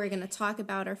 People are going to talk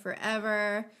about her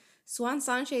forever. Siuan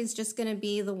Sanche is just going to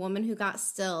be the woman who got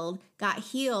stilled, got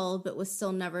healed, but was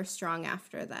still never strong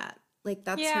after that. Like,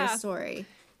 that's her story.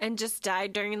 And just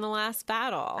died during the last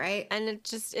battle. Right. And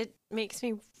it makes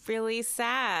me really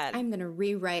sad. I'm going to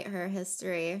rewrite her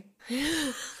history.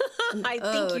 I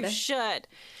think you should.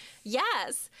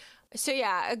 Yes. So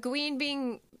yeah, Egwene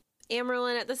being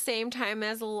Amyrlin at the same time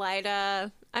as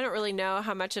Elida. I don't really know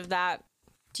how much of that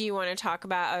do you want to talk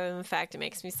about other than the fact it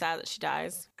makes me sad that she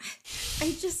dies.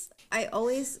 I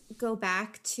always go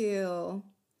back to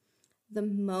the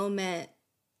moment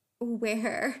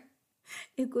where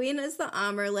Egwene is the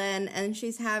Amerlin, and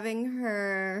she's having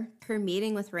her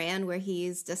meeting with Rand where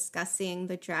he's discussing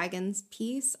the dragon's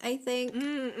peace, I think.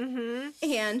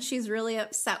 Mm-hmm. And she's really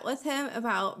upset with him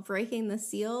about breaking the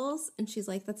seals. And she's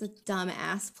like, that's a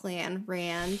dumb-ass plan,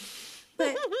 Rand.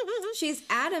 But she's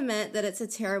adamant that it's a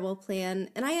terrible plan.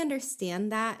 And I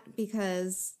understand that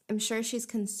because I'm sure she's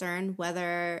concerned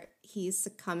whether he's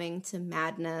succumbing to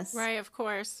madness. Right, of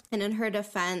course. And in her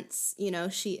defense, you know,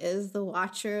 she is the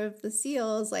Watcher of the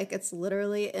Seals. Like, it's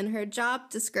literally in her job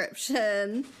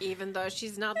description. Even though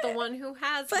she's not the one who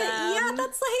has But them. yeah,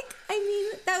 that's like, I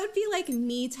mean, that would be like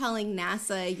me telling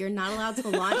NASA, you're not allowed to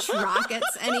launch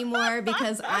rockets anymore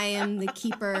because I am the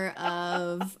keeper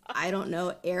of, I don't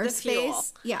know,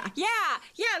 airspace. Yeah.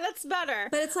 Yeah, that's better.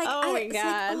 But it's like,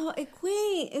 God.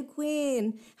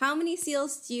 Egwene, how many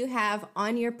seals do you have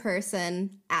on your person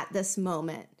at this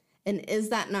moment? And is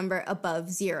that number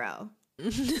above 0?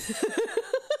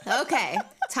 Okay,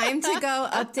 time to go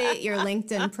update your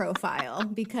LinkedIn profile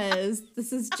because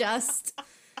this is just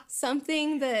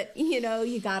something that, you know,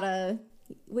 you gotta,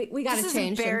 we gotta this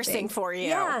change. This is embarrassing for you.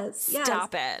 Yes.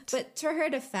 Stop it. But to her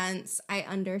defense, I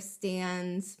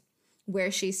understand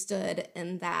where she stood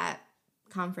in that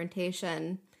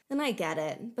confrontation. And I get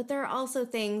it. But there are also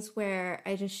things where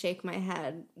I just shake my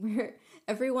head, where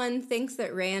everyone thinks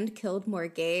that Rand killed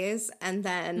Morghese, and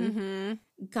then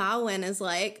Gawain is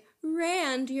like,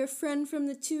 Rand, your friend from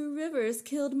the Two Rivers,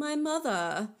 killed my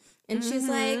mother. And she's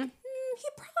like, he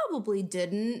probably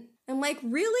didn't. I'm like,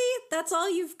 really? That's all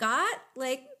you've got?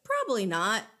 Like, probably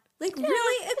not. Like,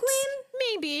 really,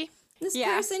 Egwene? Maybe. This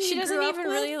person she you doesn't grew up even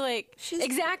with? really like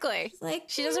exactly. She's like,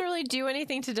 she doesn't really do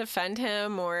anything to defend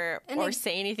him or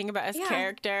say anything about his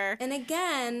character. And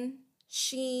again,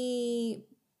 she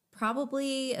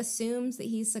probably assumes that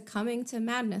he's succumbing to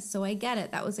madness. So I get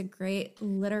it. That was a great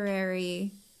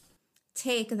literary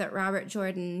take that Robert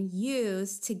Jordan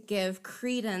used to give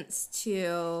credence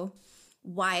to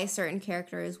why certain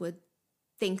characters would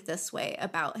think this way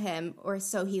about him, or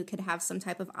so he could have some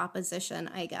type of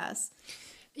opposition, I guess.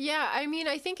 Yeah, I mean,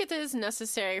 I think it is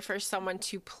necessary for someone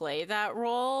to play that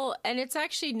role, and it's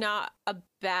actually not a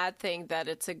bad thing that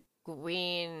it's a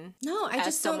Egwene. No, I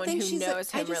just don't think she's knows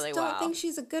him really I just well. don't think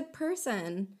she's a good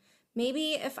person.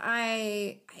 Maybe if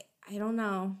I don't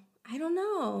know. I don't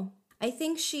know. I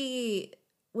think she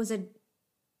was a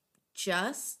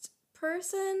just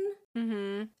person.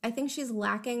 Mm-hmm. I think she's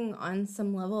lacking on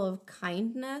some level of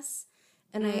kindness.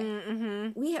 And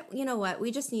you know what?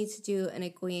 We just need to do an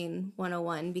Egwene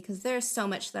 101 because there's so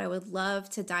much that I would love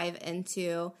to dive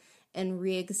into and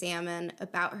re-examine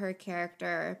about her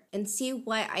character and see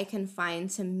what I can find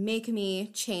to make me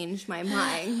change my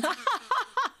mind.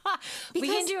 We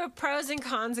can do a pros and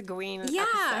cons Egwene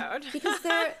episode. Because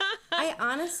I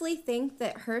honestly think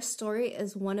that her story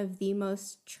is one of the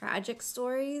most tragic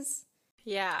stories.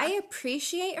 Yeah. I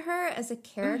appreciate her as a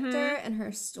character and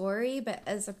her story, but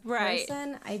as a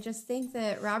person, I just think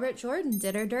that Robert Jordan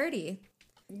did her dirty.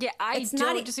 Yeah, I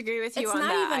don't disagree with you on that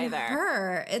either. It's not even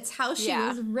her. It's how she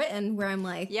was written, where I'm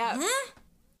like, huh?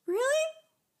 Really?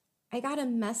 I got a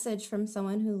message from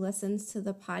someone who listens to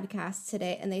the podcast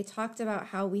today, and they talked about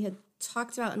how we had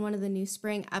talked about in one of the New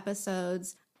Spring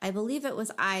episodes, I believe it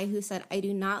was I who said, I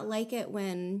do not like it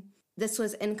when... This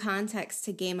was in context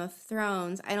to Game of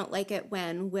Thrones. I don't like it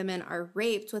when women are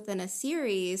raped within a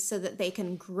series so that they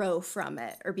can grow from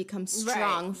it or become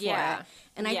strong for it.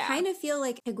 And I kind of feel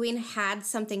like Egwene had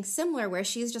something similar where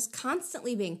she's just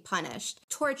constantly being punished,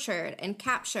 tortured, and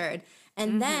captured.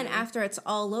 And then after it's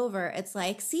all over, it's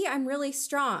like, see, I'm really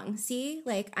strong. See,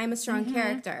 like, I'm a strong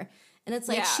character. And it's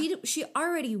like, she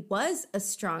already was a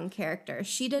strong character.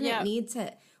 She didn't need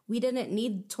to, we didn't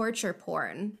need torture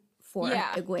porn for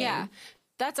Egwene. Yeah,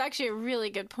 that's actually a really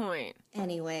good point.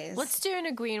 Anyways. Let's do an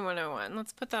Egwene 101.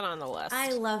 Let's put that on the list.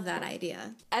 I love that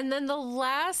idea. And then the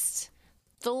last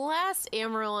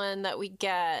Amyrlin that we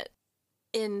get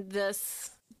in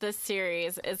this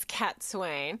series is Cat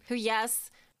Swain, who,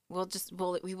 yes,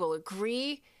 we will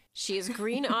agree, she is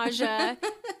green Aja,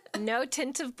 no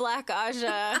tint of black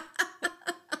Aja.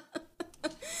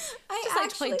 I like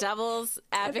to play devil's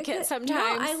advocate sometimes.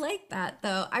 No, I like that,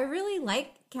 though. I really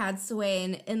like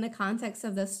Cadsuane in the context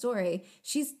of this story.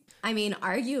 She's, I mean,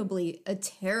 arguably a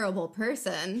terrible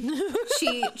person.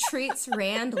 She treats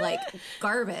Rand like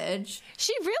garbage.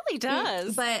 She really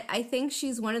does. But I think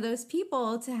she's one of those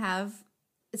people to have,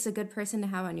 it's a good person to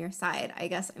have on your side, I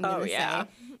guess I'm going to say.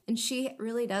 And she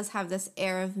really does have this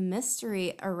air of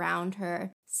mystery around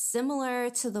her, similar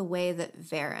to the way that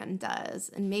Varen does.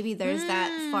 And maybe there's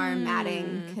that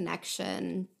far-matting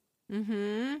connection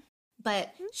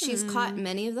But she's caught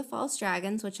many of the false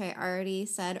dragons, which I already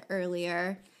said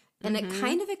earlier. And it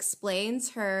kind of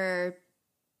explains her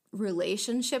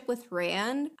relationship with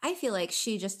Rand. I feel like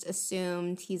she just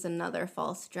assumed he's another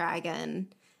false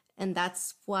dragon. And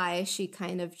that's why she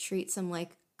kind of treats him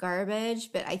like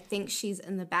garbage. But I think she's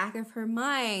in the back of her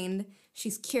mind,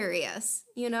 she's curious,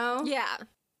 you know? Yeah.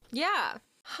 Yeah.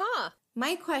 Huh.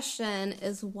 My question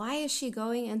is, why is she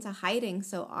going into hiding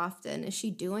so often? Is she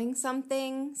doing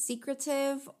something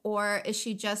secretive, or is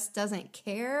she just doesn't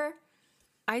care?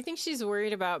 I think she's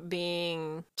worried about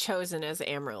being chosen as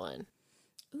Amyrlin.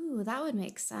 Ooh, that would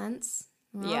make sense.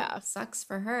 Well, Yeah. Sucks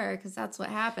for her, because that's what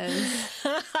happens.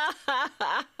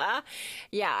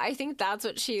 Yeah, I think that's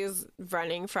what she's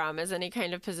running from, is any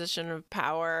kind of position of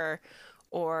power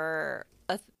or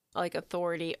like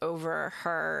authority over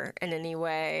her in any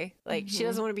way. Like she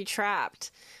doesn't want to be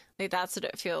trapped. Like that's what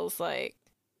it feels like.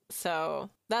 So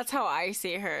that's how I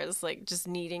see her, is like just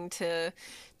needing to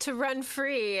run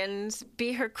free and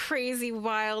be her crazy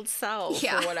wild self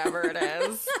or whatever it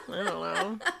is. I don't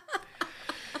know.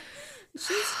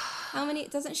 How many?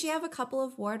 Doesn't she have a couple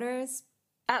of warders?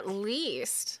 At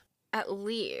least.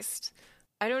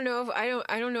 I don't know if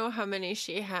I don't know how many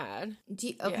she had.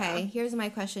 Okay, here's my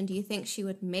question. Do you think she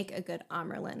would make a good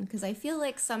Amyrlin? Because I feel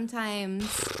like sometimes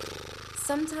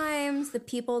the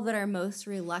people that are most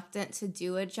reluctant to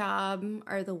do a job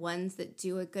are the ones that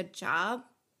do a good job.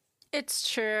 It's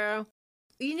true.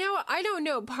 You know, I don't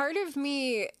know. Part of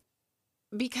me,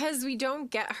 because we don't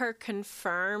get her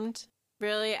confirmed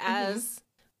really as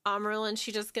Amyrlin,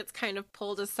 she just gets kind of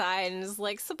pulled aside and is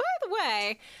like, so by the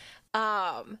way,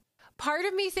 part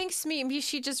of me thinks maybe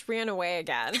she just ran away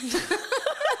again.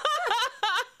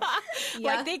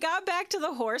 Like they got back to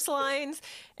the horse lines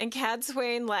and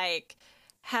Cadsuane like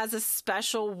has a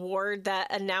special ward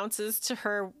that announces to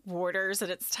her warders that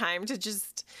it's time to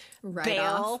just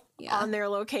bail on their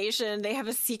location. They have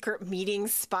a secret meeting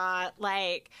spot.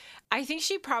 Like, I think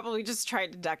she probably just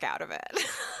tried to duck out of it.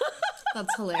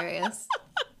 That's hilarious.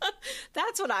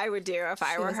 That's what I would do if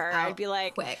I were her. I'd be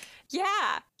like, quick.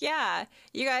 Yeah.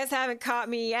 You guys haven't caught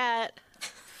me yet,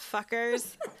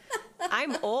 fuckers.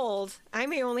 I'm old. I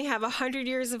may only have 100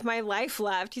 years of my life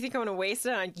left. You think I want to waste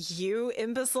it on you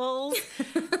imbeciles?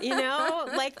 You know,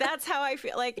 like that's how I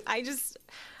feel. Like I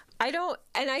don't.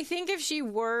 And I think if she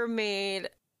were made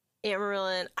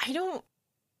Amyrlin,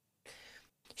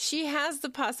 she has the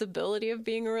possibility of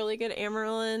being a really good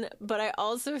Amyrlin, but I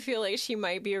also feel like she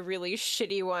might be a really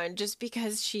shitty one just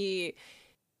because she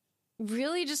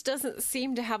really just doesn't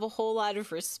seem to have a whole lot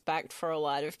of respect for a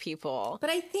lot of people.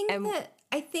 But I think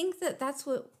that that's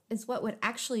what would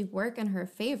actually work in her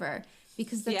favor,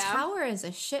 because the tower is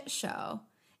a shit show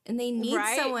and they need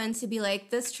someone to be like,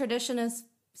 this tradition is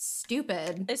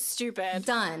stupid. It's stupid.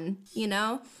 Done, you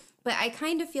know? But I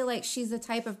kind of feel like she's the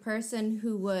type of person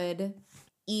who would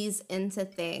ease into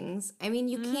things. I mean,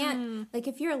 you can't, like,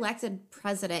 if you're elected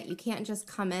president, you can't just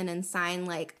come in and sign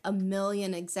like 1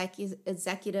 million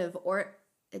executive or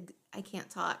I can't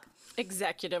talk.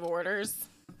 Executive orders.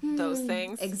 Those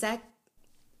things. Executive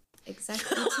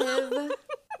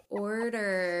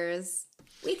orders.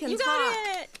 We can talk.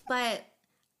 But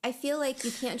I feel like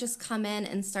you can't just come in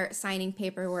and start signing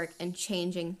paperwork and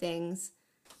changing things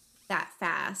that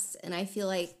fast. And I feel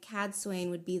like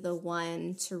Cadsuane would be the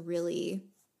one to really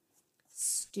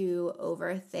stew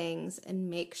over things and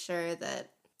make sure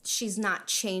that she's not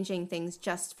changing things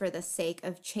just for the sake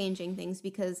of changing things,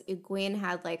 because Egwene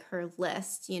had like her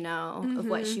list, you know, of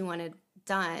what she wanted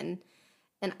done.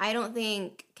 And I don't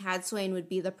think Cadsuane would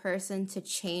be the person to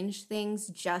change things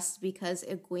just because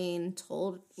Egwene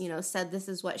said this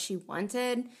is what she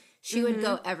wanted. She would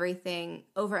go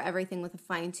over everything with a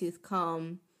fine-tooth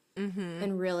comb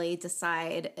and really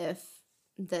decide if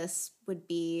this would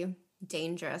be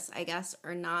dangerous, I guess,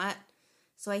 or not.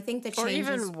 So I think the change,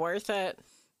 or even worth it.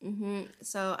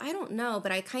 So I don't know,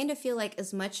 but I kind of feel like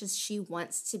as much as she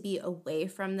wants to be away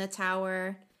from the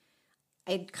tower,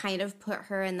 I'd kind of put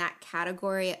her in that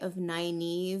category of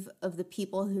Nynaeve, of the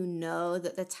people who know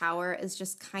that the tower is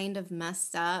just kind of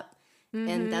messed up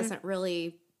and doesn't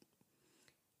really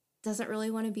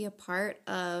want to be a part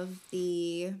of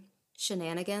the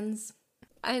shenanigans.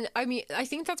 And I mean, I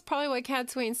think that's probably why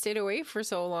Cadsuane stayed away for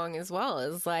so long as well,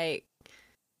 is like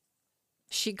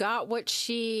she got what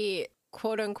she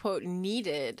quote unquote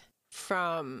needed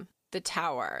from the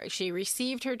tower. She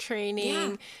received her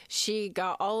training, she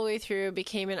got all the way through,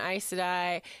 became an Aes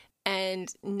Sedai,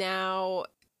 and now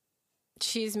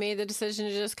she's made the decision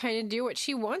to just kind of do what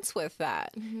she wants with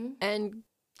that. And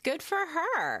good for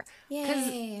her.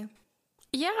 Yay.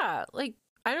 Yeah, like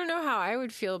I don't know how I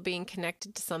would feel being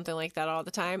connected to something like that all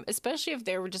the time, especially if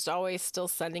they were just always still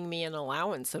sending me an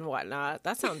allowance and whatnot.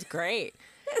 That sounds great.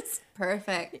 It's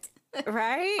perfect.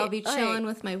 Right? I'll be chilling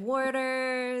with my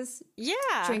warders. Yeah.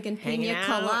 Drinking pina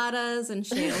coladas and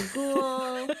Shale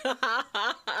Ghoul.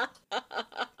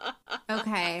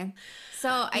 Okay. So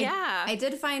I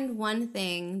did find one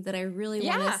thing that I really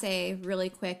want to say really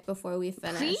quick before we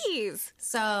finish. Please.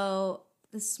 So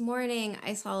this morning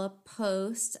I saw a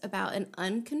post about an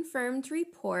unconfirmed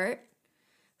report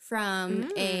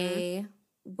from a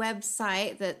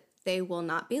website that they will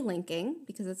not be linking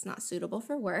because it's not suitable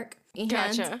for work. And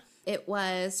Gotcha. it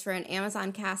was for an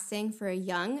Amazon casting for a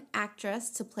young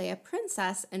actress to play a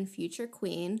princess and future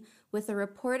queen with a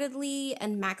reportedly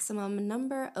and maximum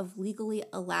number of legally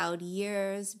allowed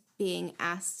years being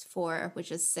asked for,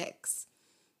 which is 6.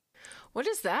 What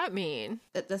does that mean?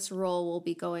 That this role will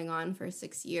be going on for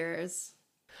 6 years.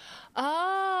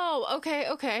 Oh,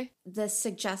 okay. This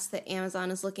suggests that Amazon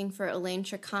is looking for Elaine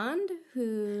Chicond,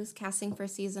 whose casting for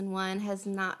season 1 has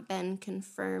not been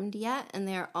confirmed yet. And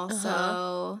they're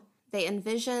also, they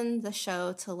envision the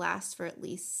show to last for at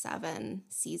least 7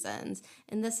 seasons.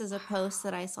 And this is a post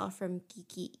that I saw from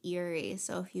Geeky Eerie.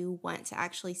 So if you want to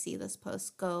actually see this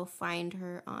post, go find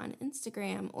her on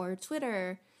Instagram or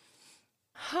Twitter.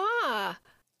 Huh.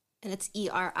 And it's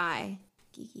ERI,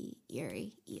 Geeky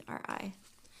Eerie, ERI.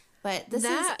 But this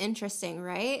is interesting,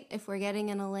 right? If we're getting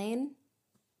an Elaine.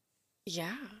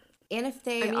 Yeah. And if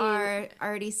they are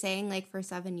already saying like for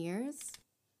 7 years.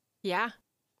 Yeah.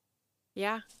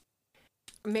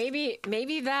 Maybe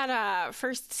that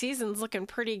first season's looking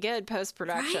pretty good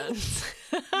post-production.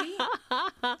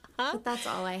 Right? But that's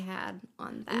all I had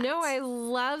on that. No, I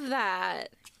love that.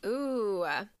 Ooh.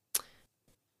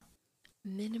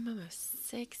 Minimum of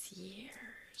 6 years.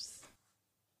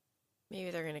 Maybe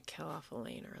they're going to kill off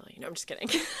Elaine early. No, I'm just kidding.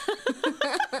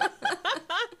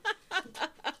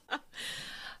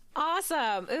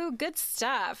 Awesome. Ooh, good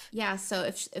stuff. Yeah, so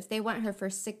if they want her for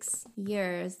 6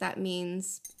 years, that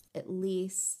means at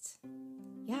least,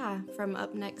 from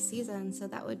up next season. So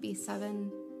that would be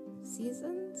 7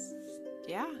 seasons?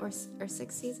 Yeah. Or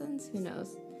 6 seasons? Who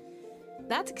knows?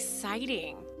 That's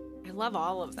exciting. I love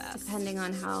all of this. Depending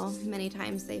on how many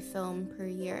times they film per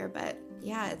year. But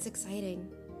yeah, it's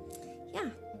exciting. Yeah.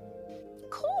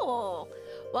 Cool.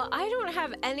 Well, I don't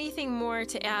have anything more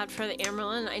to add for the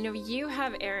Amberlin. I know you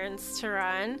have errands to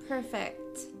run. Perfect.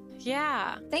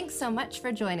 Yeah. Thanks so much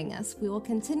for joining us. We will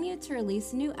continue to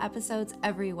release new episodes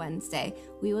every Wednesday.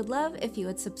 We would love if you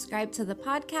would subscribe to the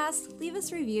podcast, leave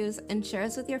us reviews, and share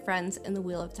us with your friends in the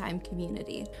Wheel of Time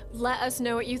community. Let us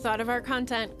know what you thought of our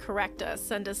content. Correct us.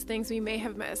 Send us things we may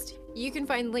have missed. You can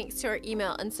find links to our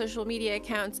email and social media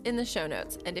accounts in the show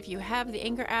notes. And if you have the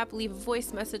Anchor app, leave a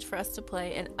voice message for us to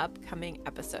play in upcoming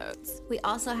episodes. We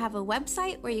also have a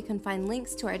website where you can find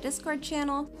links to our Discord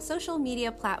channel, social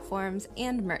media platforms,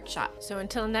 and merch shop. So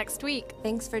until next week.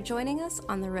 Thanks for joining us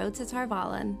on the road to Tar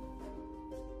Valon.